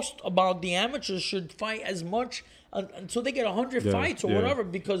talks about the amateurs should fight as much until they get 100 fights or whatever,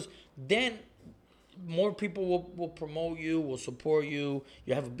 because then more people will promote you, will support you.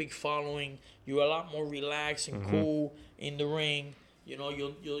 You have a big following. You're a lot more relaxed and cool in the ring. You know,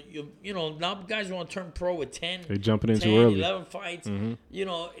 you'll now guys want to turn pro with 10, they're jumping into early. 11 fights. You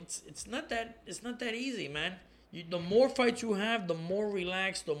know, it's not that easy, man. The more fights you have, the more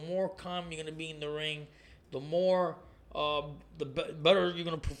relaxed, the more calm you're gonna be in the ring, the more better you're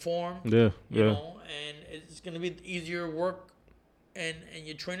gonna perform. You know, and it's gonna be easier work, and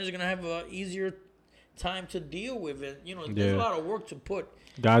your trainers are gonna have a easier time to deal with it. You know, there's a lot of work to put.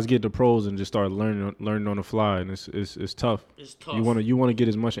 Guys get the pros and just start learning on the fly, and it's tough. It's tough. You want to get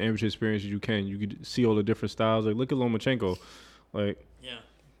as much amateur experience as you can. You could see all the different styles. Like look at Lomachenko,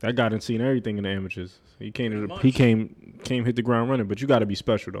 that guy done seen everything in the amateurs. He came hit the ground running, but you got to be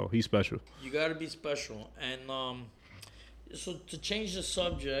special though. He's special. You got to be special, and so to change the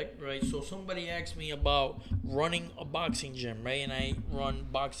subject, right? So somebody asked me about running a boxing gym, right? And I run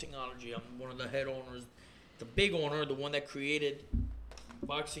Boxingology. I'm one of the head owners, the big owner, the one that created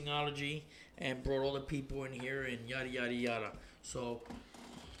Boxingology and brought all the people in here and yada yada yada. So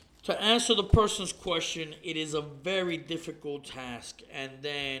to answer the person's question, it is a very difficult task, and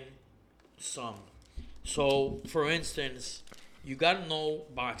then some. So for instance, you gotta know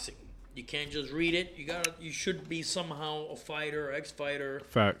boxing. You can't just read it. You should be somehow a fighter, ex-fighter.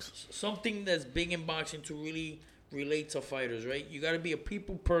 Facts. Something that's big in boxing to really relate to fighters, right? You gotta be a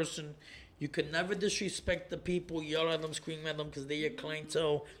people person. You can never disrespect the people, yell at them, scream at them, because they're your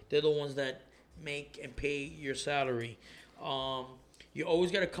clientele. They're the ones that make and pay your salary. You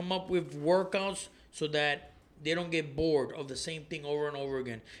always got to come up with workouts so that they don't get bored of the same thing over and over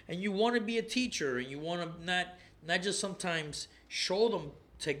again. And you want to be a teacher, and you want to not just sometimes show them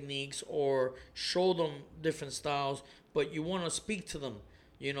techniques or show them different styles, but you want to speak to them,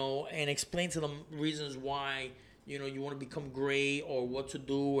 you know, and explain to them reasons why, you know, you want to become great, or what to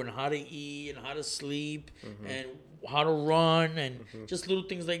do, and how to eat, and how to sleep, and how to run, and just little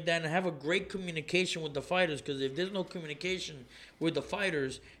things like that, and have a great communication with the fighters. Because if there's no communication with the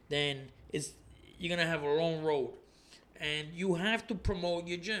fighters, then you're gonna have a long road. And you have to promote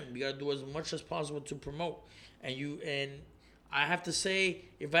your gym. You gotta do as much as possible to promote. And I have to say,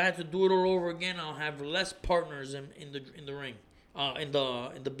 if I had to do it all over again, I'll have less partners in the ring. In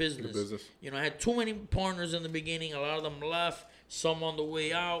the business. You know, I had too many partners in the beginning. A lot of them left, some on the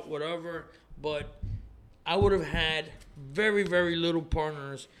way out, whatever. But I would have had very, very little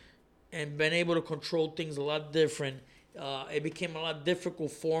partners and been able to control things a lot different. It became a lot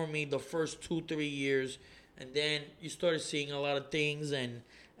difficult for me the first 2-3 years. and then you started seeing a lot of things and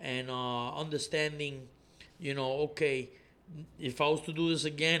understanding, okay, if I was to do this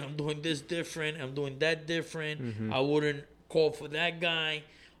again, I'm doing this different, I'm doing that different. I wouldn't call for that guy.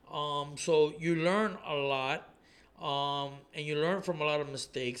 So you learn a lot, and you learn from a lot of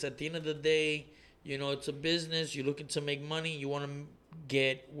mistakes. At the end of the day, it's a business. You're looking to make money. You want to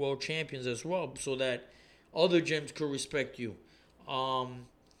get world champions as well, so that other gyms could respect you.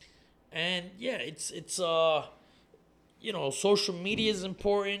 And yeah, it's social media is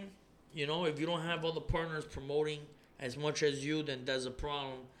important. If you don't have other partners promoting as much as you, then that's a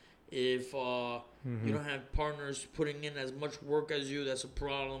problem. If you don't have partners putting in as much work as you, that's a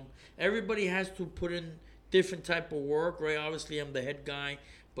problem. Everybody has to put in different type of work, right? Obviously, I'm the head guy,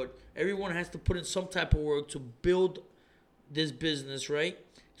 but everyone has to put in some type of work to build this business, right?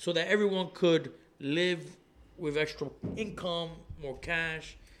 So that everyone could live with extra income, more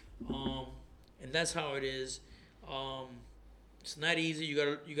cash, and that's how it is. It's not easy. You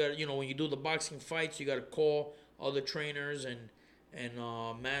gotta, when you do the boxing fights, you gotta call other trainers and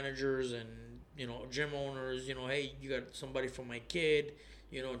managers and gym owners. Hey, you got somebody for my kid.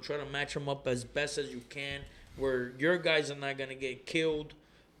 Try to match them up as best as you can, where your guys are not gonna get killed,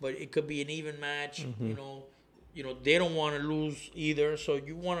 but it could be an even match. They don't want to lose either, so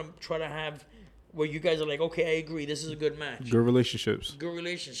you want to try to have where you guys are like, okay, I agree, this is a good match. Good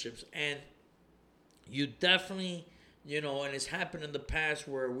relationships, and you definitely, and it's happened in the past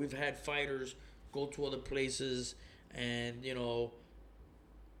where we've had fighters go to other places, and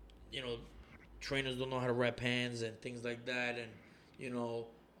trainers don't know how to wrap hands and things like that, and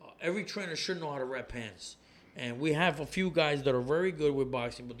every trainer should know how to wrap hands. And we have a few guys that are very good with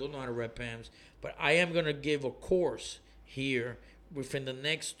boxing but don't know how to wrap hands. But I am going to give a course here within the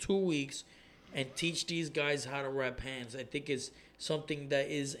next 2 weeks and teach these guys how to wrap hands. I think it's something that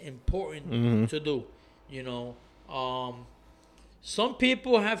is important to do. Some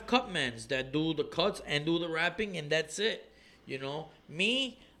people have cutmans that do the cuts and do the wrapping, and that's it.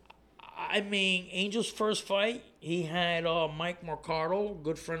 Me, Angel's first fight, he had Mike Mercado,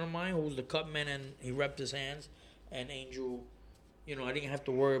 good friend of mine, who was the cutman, and he wrapped his hands. And Angel, I didn't have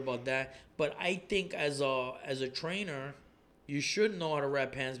to worry about that. But I think as a trainer, you should know how to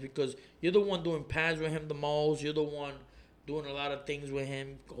wrap hands, because you're the one doing pads with him the most. You're the one doing a lot of things with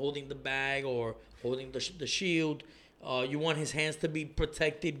him, holding the bag or holding the shield. You want his hands to be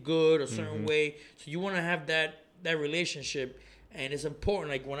protected good a certain way. So you want to have that relationship. And it's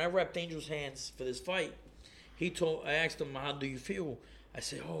important. Like when I wrapped Angel's hands for this fight, I asked him, how do you feel? I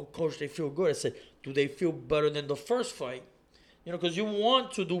said, oh, coach, they feel good. I said, do they feel better than the first fight? Because you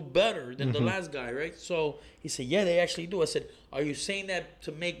want to do better than the last guy, right? So he said, yeah, they actually do. I said, are you saying that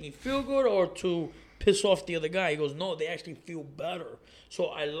to make me feel good or to piss off the other guy? He goes, no, they actually feel better. So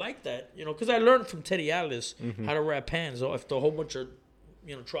I like that, because I learned from Teddy Atlas how to wrap hands after a whole bunch of,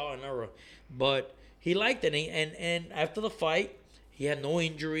 trial and error. But he liked it. And after the fight, he had no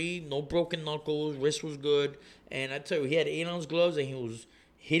injury, no broken knuckles, wrist was good. And I tell you, he had 8-ounce gloves, and he was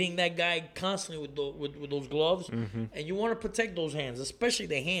hitting that guy constantly with those gloves. And you want to protect those hands, especially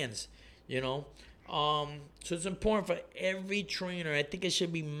the hands, So it's important for every trainer. I think it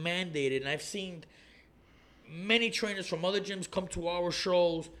should be mandated. And I've seen many trainers from other gyms come to our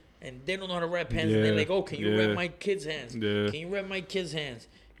shows, and they don't know how to wrap hands. And they're like, oh, can you wrap my kid's hands? Yeah. Can you wrap my kid's hands?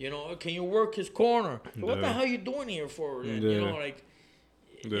 Can you work his corner? What the hell are you doing here for? And,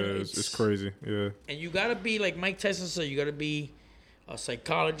 it's crazy. Yeah. And you got to be, like Mike Tyson said, you got to be a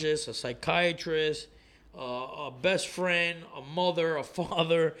psychologist, a psychiatrist, a best friend, a mother, a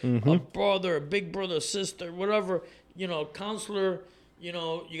father, a brother, a big brother, a sister, whatever, counselor. You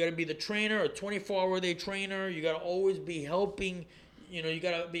got to be the trainer, a 24-hour-a-day trainer. You got to always be helping. You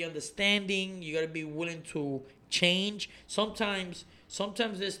got to be understanding. You got to be willing to change. Sometimes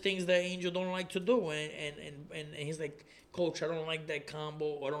there's things that Angel don't like to do, and he's like, Coach, I don't like that combo,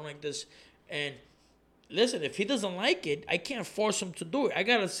 or I don't like this. And listen, if he doesn't like it, I can't force him to do it. I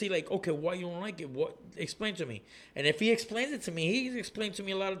gotta see, like, okay, why you don't like it? What? Explain to me. And if he explains it to me, he's explained to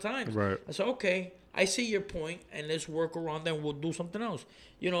me a lot of times. Right. I said, okay, I see your point, and let's work around that. And we'll do something else.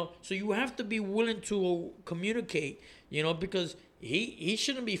 So you have to be willing to communicate. Because he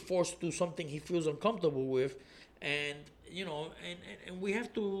shouldn't be forced to do something he feels uncomfortable with, and and we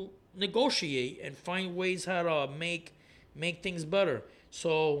have to negotiate and find ways how to make things better.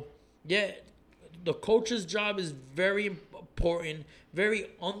 So yeah, the coach's job is very important, very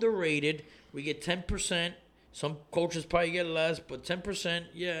underrated. We get 10%. Some coaches probably get less, but 10%,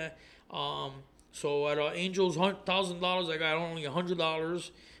 yeah. So at Angel's $1,000, I got only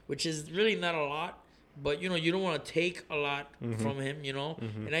 $100, which is really not a lot. But, you don't want to take a lot from him,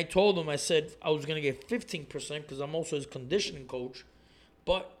 And I told him, I said I was going to get 15% because I'm also his conditioning coach.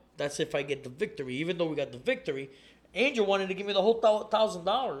 But that's if I get the victory. Even though we got the victory, Angel wanted to give me the whole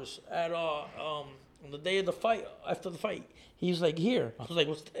 $1,000 at on the day of the fight, after the fight. He was like, here. I was like,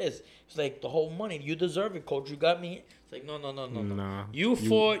 what's this? He's like, the whole money. You deserve it, coach. You got me. It's like, no. Nah, you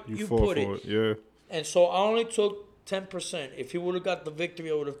fought, you put it. Yeah. And so I only took 10%. If he would have got the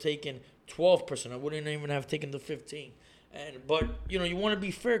victory, I would have taken 12%. I wouldn't even have taken the 15. But you want to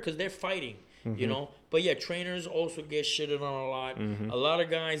be fair because they're fighting, But yeah, trainers also get shitted on a lot. A lot of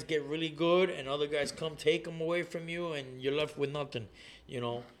guys get really good, and other guys come take them away from you, and you're left with nothing,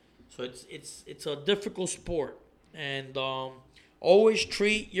 So it's a difficult sport, and always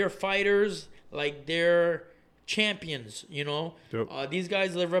treat your fighters like they're champions. Yep. These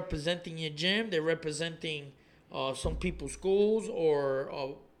guys are representing your gym. They're representing some people's schools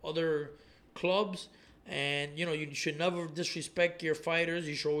or other clubs, and you should never disrespect your fighters.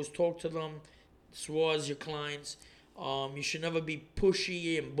 You should always talk to them as your clients. You should never be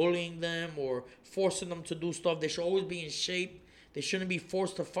pushy and bullying them or forcing them to do stuff. They should always be in shape. They shouldn't be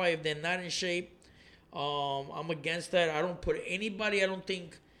forced to fight if they're not in shape. I'm against that. I don't put anybody I don't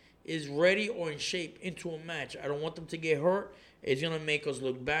think is ready or in shape into a match. I don't want them to get hurt. It's gonna make us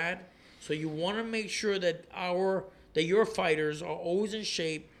look bad. So you want to make sure that your fighters are always in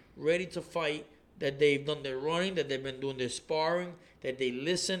shape, ready to fight, that they've done their running, that they've been doing their sparring, that they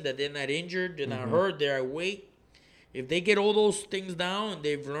listen, that they're not injured, they're not hurt, they're at weight. If they get all those things down and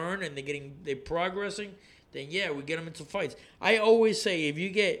they've learned and they're progressing, then yeah, we get them into fights. I always say if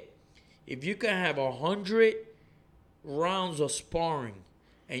you can have 100 rounds of sparring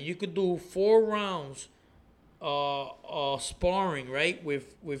and you could do 4 rounds sparring, right,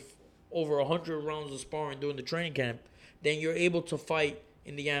 with over 100 rounds of sparring during the training camp, then you're able to fight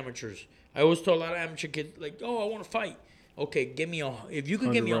in the amateurs. I always tell a lot of amateur kids, like, I want to fight. Okay, if you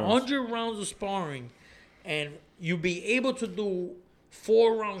can give me 100 rounds of sparring and you be able to do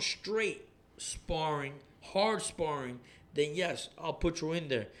 4 rounds straight sparring, hard sparring, then yes, I'll put you in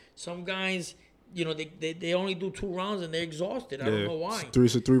there. Some guys, they only do 2 rounds and they're exhausted. I don't know why.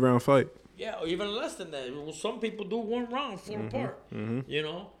 It's a 3-round fight. Yeah, or even less than that. Well, some people do 1 round, fall apart.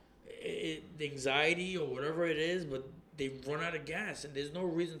 The anxiety or whatever it is, but they run out of gas, and there's no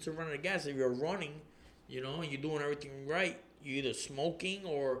reason to run out of gas if you're running, and you're doing everything right. You're either smoking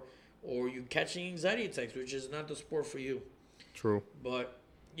or you're catching anxiety attacks, which is not the sport for you. True. But,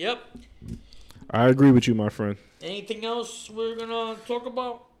 yep. I agree with you, my friend. Anything else we're gonna talk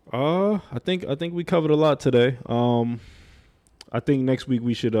about? I think we covered a lot today. I think next week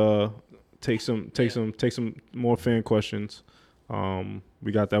we should take some more fan questions.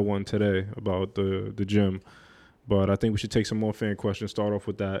 We got that one today about the gym, but I think we should take some more fan questions. Start off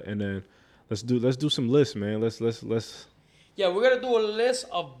with that, and then let's do some lists, man. Let's. Yeah, we're gonna do a list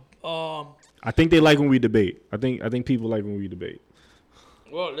of. I think they like when we debate. I think people like when we debate.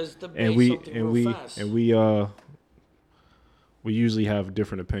 Well, let's debate something real fast. And we usually have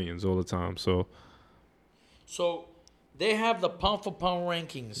different opinions all the time. So they have the pound for pound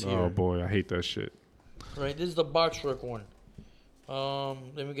rankings here. Oh boy, I hate that shit. Right, this is the BoxRec one.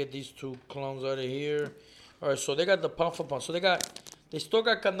 Let me get these 2 clowns out of here. All right, so they got the pound for pound. So they still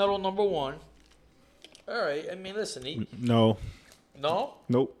got Canelo number 1. All right, I mean, listen. No. No?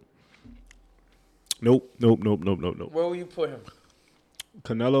 Nope. Where will you put him?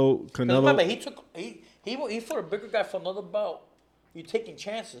 Canelo. Remember, he fought a bigger guy for another bout. You're taking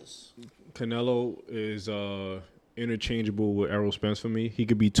chances. Canelo is interchangeable with Errol Spence for me. He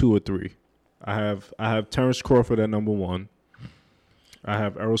could be 2 or 3. I have Terrence Crawford at number 1. I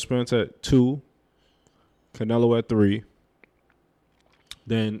have Errol Spence at 2. Canelo at 3.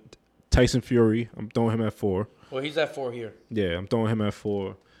 Then Tyson Fury, I'm throwing him at 4. Well, he's at 4 here. Yeah, I'm throwing him at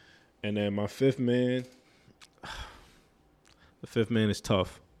 4. And then my 5th man, the 5th man is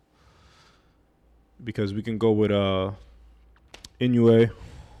tough. Because we can go with Inoue.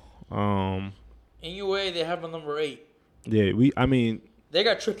 Inoue, they have a number 8. Yeah, they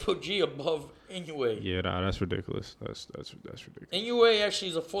got Triple G above Inoue. Yeah, that's ridiculous. That's ridiculous. Inoue actually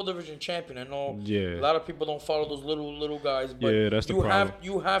is a 4-division champion. I know a lot of people don't follow those little guys, but yeah, that's the problem.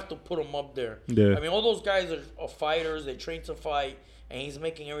 You have to put them up there. Yeah. I mean, all those guys are fighters. They train to fight, and he's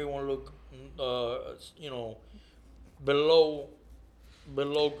making everyone look,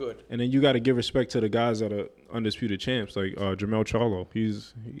 below good. And then you got to give respect to the guys that are undisputed champs, like Jermell Charlo.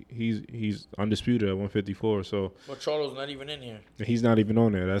 He's undisputed at 154. So, but Charlo's not even in here. He's not even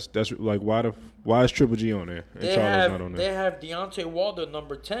on there. That's like why is Triple G on there and Charlo's not on there? They have Deontay Wilder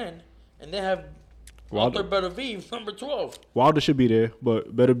number 10, and they have Arthur Beterbiev, number 12. Wilder should be there,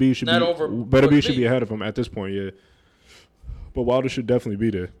 but Beterbiev should be ahead of him at this point, yeah. But Wilder should definitely be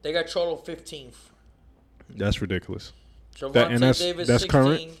there. They got Charlo 15th. That's ridiculous. Gervonta Davis that's 16.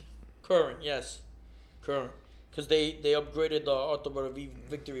 Current? Current, yes. Current. Because they upgraded the Arthur Beterbiev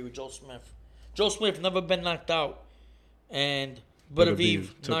victory with Joe Smith. Joe Smith never been knocked out. And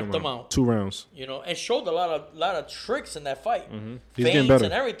Beterbiev knocked him out. 2 rounds. You know, and showed a lot of tricks in that fight. Mm-hmm. He's getting better.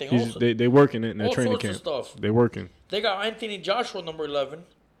 And everything. They working it in that all training sorts camp. Of stuff. They working. They got Anthony Joshua, number 11.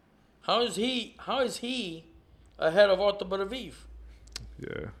 How is he ahead of Arthur Beterbiev?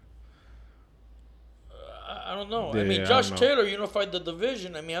 Yeah. I don't know. Yeah, I mean, Josh Taylor unified the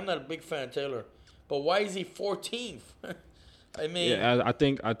division. I mean, I'm not a big fan of Taylor, but why is he 14th? I mean, yeah, I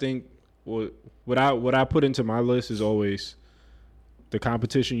think what I put into my list is always the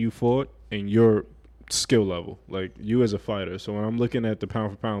competition you fought and your skill level, like you as a fighter. So when I'm looking at the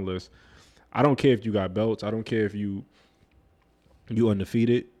pound for pound list, I don't care if you got belts. I don't care if you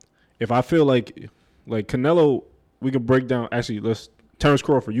undefeated. If I feel like Canelo, we could break down. Actually, Terrence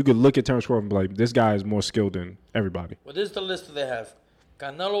Crawford. You could look at Terrence Crawford and be like, this guy is more skilled than everybody. Well, this is the list that they have.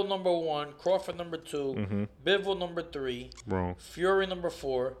 Canelo number 1, Crawford number 2, Bivol number 3, Wrong. Fury number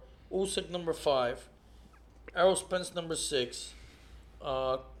 4, Usyk number 5, Errol Spence number 6,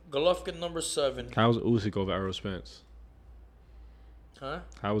 Golovkin number 7. How's Usyk over Errol Spence? Huh?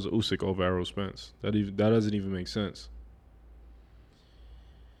 How was Usyk over Errol Spence? That doesn't even make sense.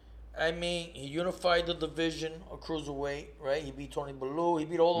 I mean, he unified the division of cruiserweight, right? He beat Tony Bellew. He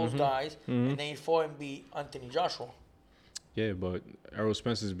beat all those guys. And then he fought and beat Anthony Joshua. Yeah, but Errol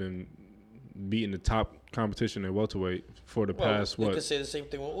Spence has been beating the top competition at welterweight for the past, You could say the same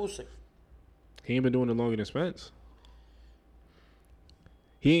thing with Usyk. He ain't been doing it longer than Spence.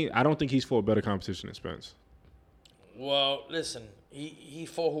 I don't think he's fought better competition than Spence. Well, listen, he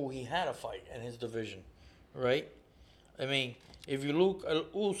fought who he had to fight in his division, right? I mean, if you look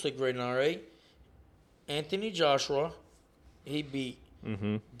at Usyk right now, right? Anthony Joshua, he beat.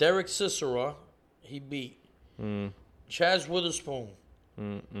 Derek Cicero, he beat. Chaz Witherspoon.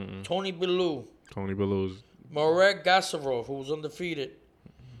 Tony Bellew. Tony Bellew's. Marek Gasarov, who was undefeated.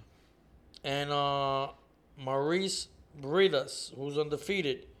 And Maurice Bridas, who was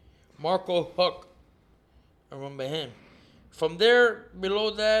undefeated. Marco Huck. I remember him. From there,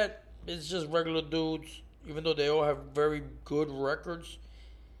 below that, it's just regular dudes. Even though they all have very good records,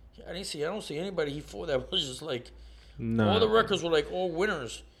 I don't see anybody he fought that was just like all the records were like all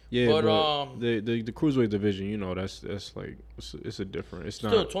winners. Yeah, but the cruiserweight division, you know, that's like it's a different. It's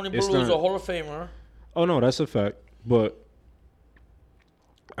still not. Tony Bellew is a Hall of Famer. Oh no, that's a fact. But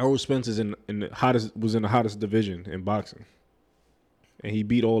Errol Spence was in the hottest division in boxing, and he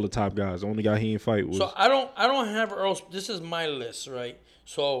beat all the top guys. The only guy he didn't fight was. So I don't have Errol. This is my list, right?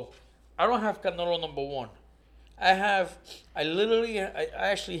 So. I don't have Canelo number 1. I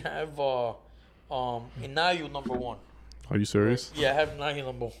actually have Inayu number 1. Are you serious? Yeah, I have Inayu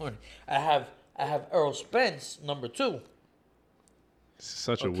number 1. I have Errol Spence number 2. That's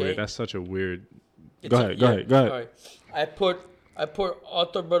such a weird. Go ahead. All right. I put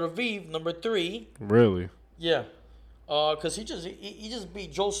Arthur Beterbiev number 3. Really? Yeah. Because he just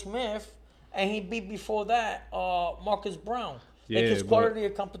beat Joe Smith, and he beat before that Marcus Brown. Yeah, his quality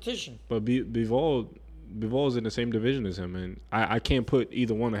of competition. But Bivol's in the same division as him, and I can't put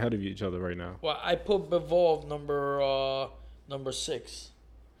either one ahead of each other right now. Well, I put Bivol number 6.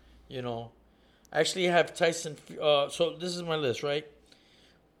 You know, I actually have Tyson. So this is my list, right?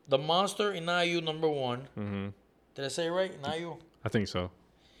 The Monster Inayu number 1. Did I say it right? Inayu. I think so.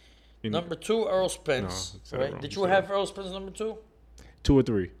 Number 2, Errol Spence. No, right? Wrong. Did you have Errol Spence number 2? 2 or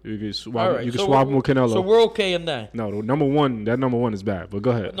 3. You can swap. Right. You can swap him with Canelo. So we're okay in that. No, number 1. That number 1 is bad. But go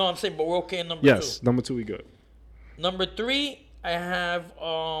ahead. No, I'm saying, but we're okay in number 2. Yes, number 2 we good. Number 3, I have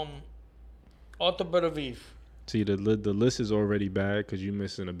Arthur Beterbiev. See, the list is already bad because you're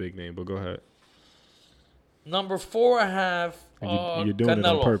missing a big name. But go ahead. Number 4, I have you're doing Canelo. It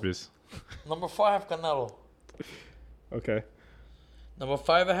on purpose. Number 4, I have Canelo. Okay. Number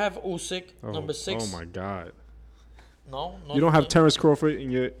 5, I have Usyk. Number 6. Oh my God. No. You don't have Terrence Crawford in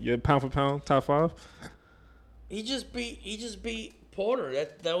your pound for pound top 5? He just beat Porter.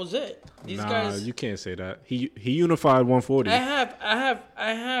 That was it. These nah, guys. You can't say that. He unified 140. I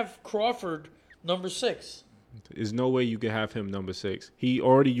have Crawford number 6. There's no way you can have him number 6. He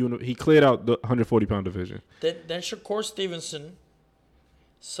already he cleared out the 140 pound division. Then Shakur Stevenson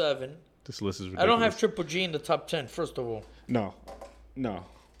 7. This list is ridiculous. I don't have Triple G in the top 10. First of all. No.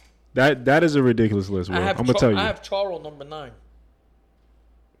 That is a ridiculous list, Will. I'm gonna tell you. I have Charlo number 9.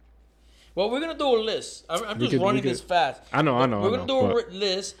 Well, we're gonna do a list. I'm just running this fast. I know. We're gonna do a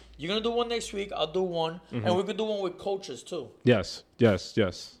list. You're gonna do one next week. I'll do one, and we're gonna do one with coaches too. Yes.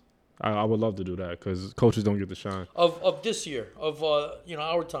 I would love to do that because coaches don't get the shine Of this year of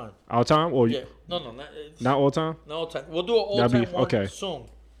our time. Our time or Yeah. No, not all time. not all time. We'll do an all time one okay. soon.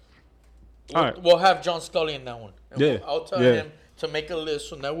 All right. We'll have John Scully in that one. And Yeah. I'll tell him to make a list,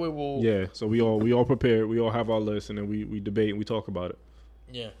 so that way we'll. Yeah. So we all prepared. We all have our list, and then we debate and we talk about it.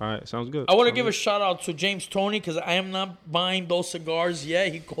 Yeah. All right. Sounds good. I want to give a shout out to James Toney because I am not buying those cigars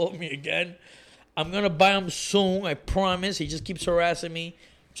yet. He called me again. I'm gonna buy them soon. I promise. He just keeps harassing me.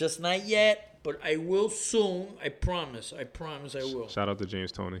 Just not yet, but I will soon. I promise. I will. Shout out to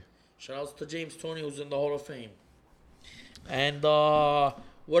James Toney. Shout out to James Toney, who's in the Hall of Fame. And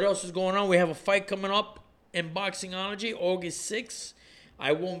what else is going on? We have a fight coming up in Boxingology, August 6th.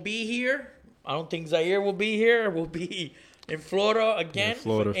 I won't be here. I don't think Zaire will be here. We'll be in Florida again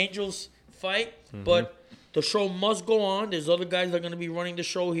for Angel's fight. But the show must go on. There's other guys that are going to be running the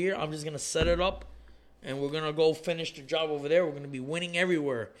show here. I'm just going to set it up. And we're going to go finish the job over there. We're going to be winning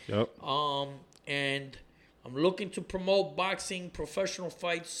everywhere. Yep. And I'm looking to promote boxing professional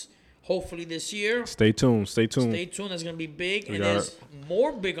fights hopefully this year. Stay tuned. Stay tuned. That's going to be big. And there's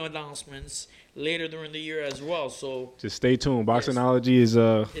more big announcements later during the year as well. So just stay tuned. Boxingology is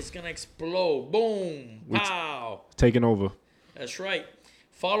it's going to explode. Boom. Pow. Taking over. That's right.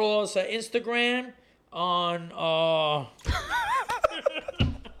 Follow us at Instagram on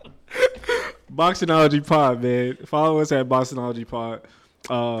Boxingology Pod, man. Follow us at Boxingology Pod.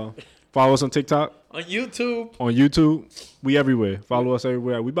 Follow us on TikTok. On YouTube. We everywhere. Follow us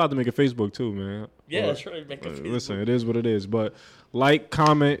everywhere. We about to make a Facebook too, man. Yeah, that's right. Make a Facebook. Listen, it is what it is. But like,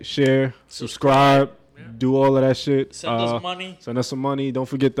 comment, share, subscribe. Yeah. Do all of that shit. Send us money. Send us some money. Don't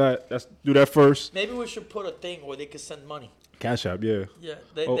forget that. Do that first. Maybe we should put a thing where they can send money. Cash App, yeah. Yeah,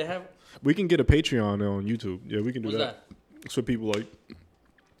 they have. We can get a Patreon on YouTube. Yeah, we can do What's that. So people like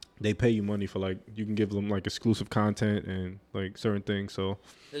they pay you money for like you can give them like exclusive content and like certain things. So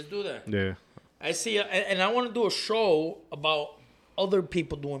let's do that. Yeah. I see, and I want to do a show about other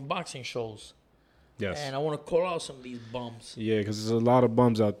people doing boxing shows. Yes. And I want to call out some of these bums. Yeah, because there's a lot of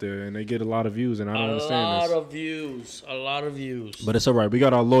bums out there, and they get a lot of views, and I don't understand this. A lot of views. But it's all right. We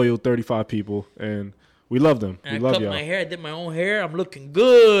got our loyal 35 people, and we love them. And we love cut y'all. my hair. I did my own hair. I'm looking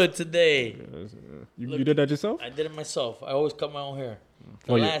good today. You did that yourself? I did it myself. I always cut my own hair.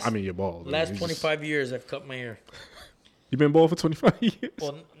 You're bald. Last 25 years, I've cut my hair. You've been bald for 25 years?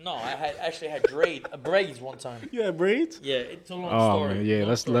 Well, no, I actually had braids one time. You had braids? Yeah, it's a long story. Man, yeah,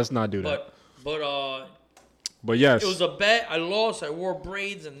 let's not do that. But yes, it was a bet. I lost. I wore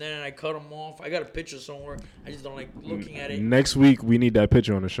braids and then I cut them off. I got a picture somewhere. I just don't like looking at it. Next week we need that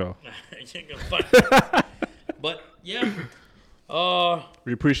picture on the show. You ain't gonna find it. But yeah,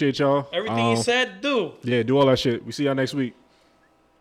 we appreciate y'all. Everything you said, do. Yeah, do all that shit. We see y'all next week.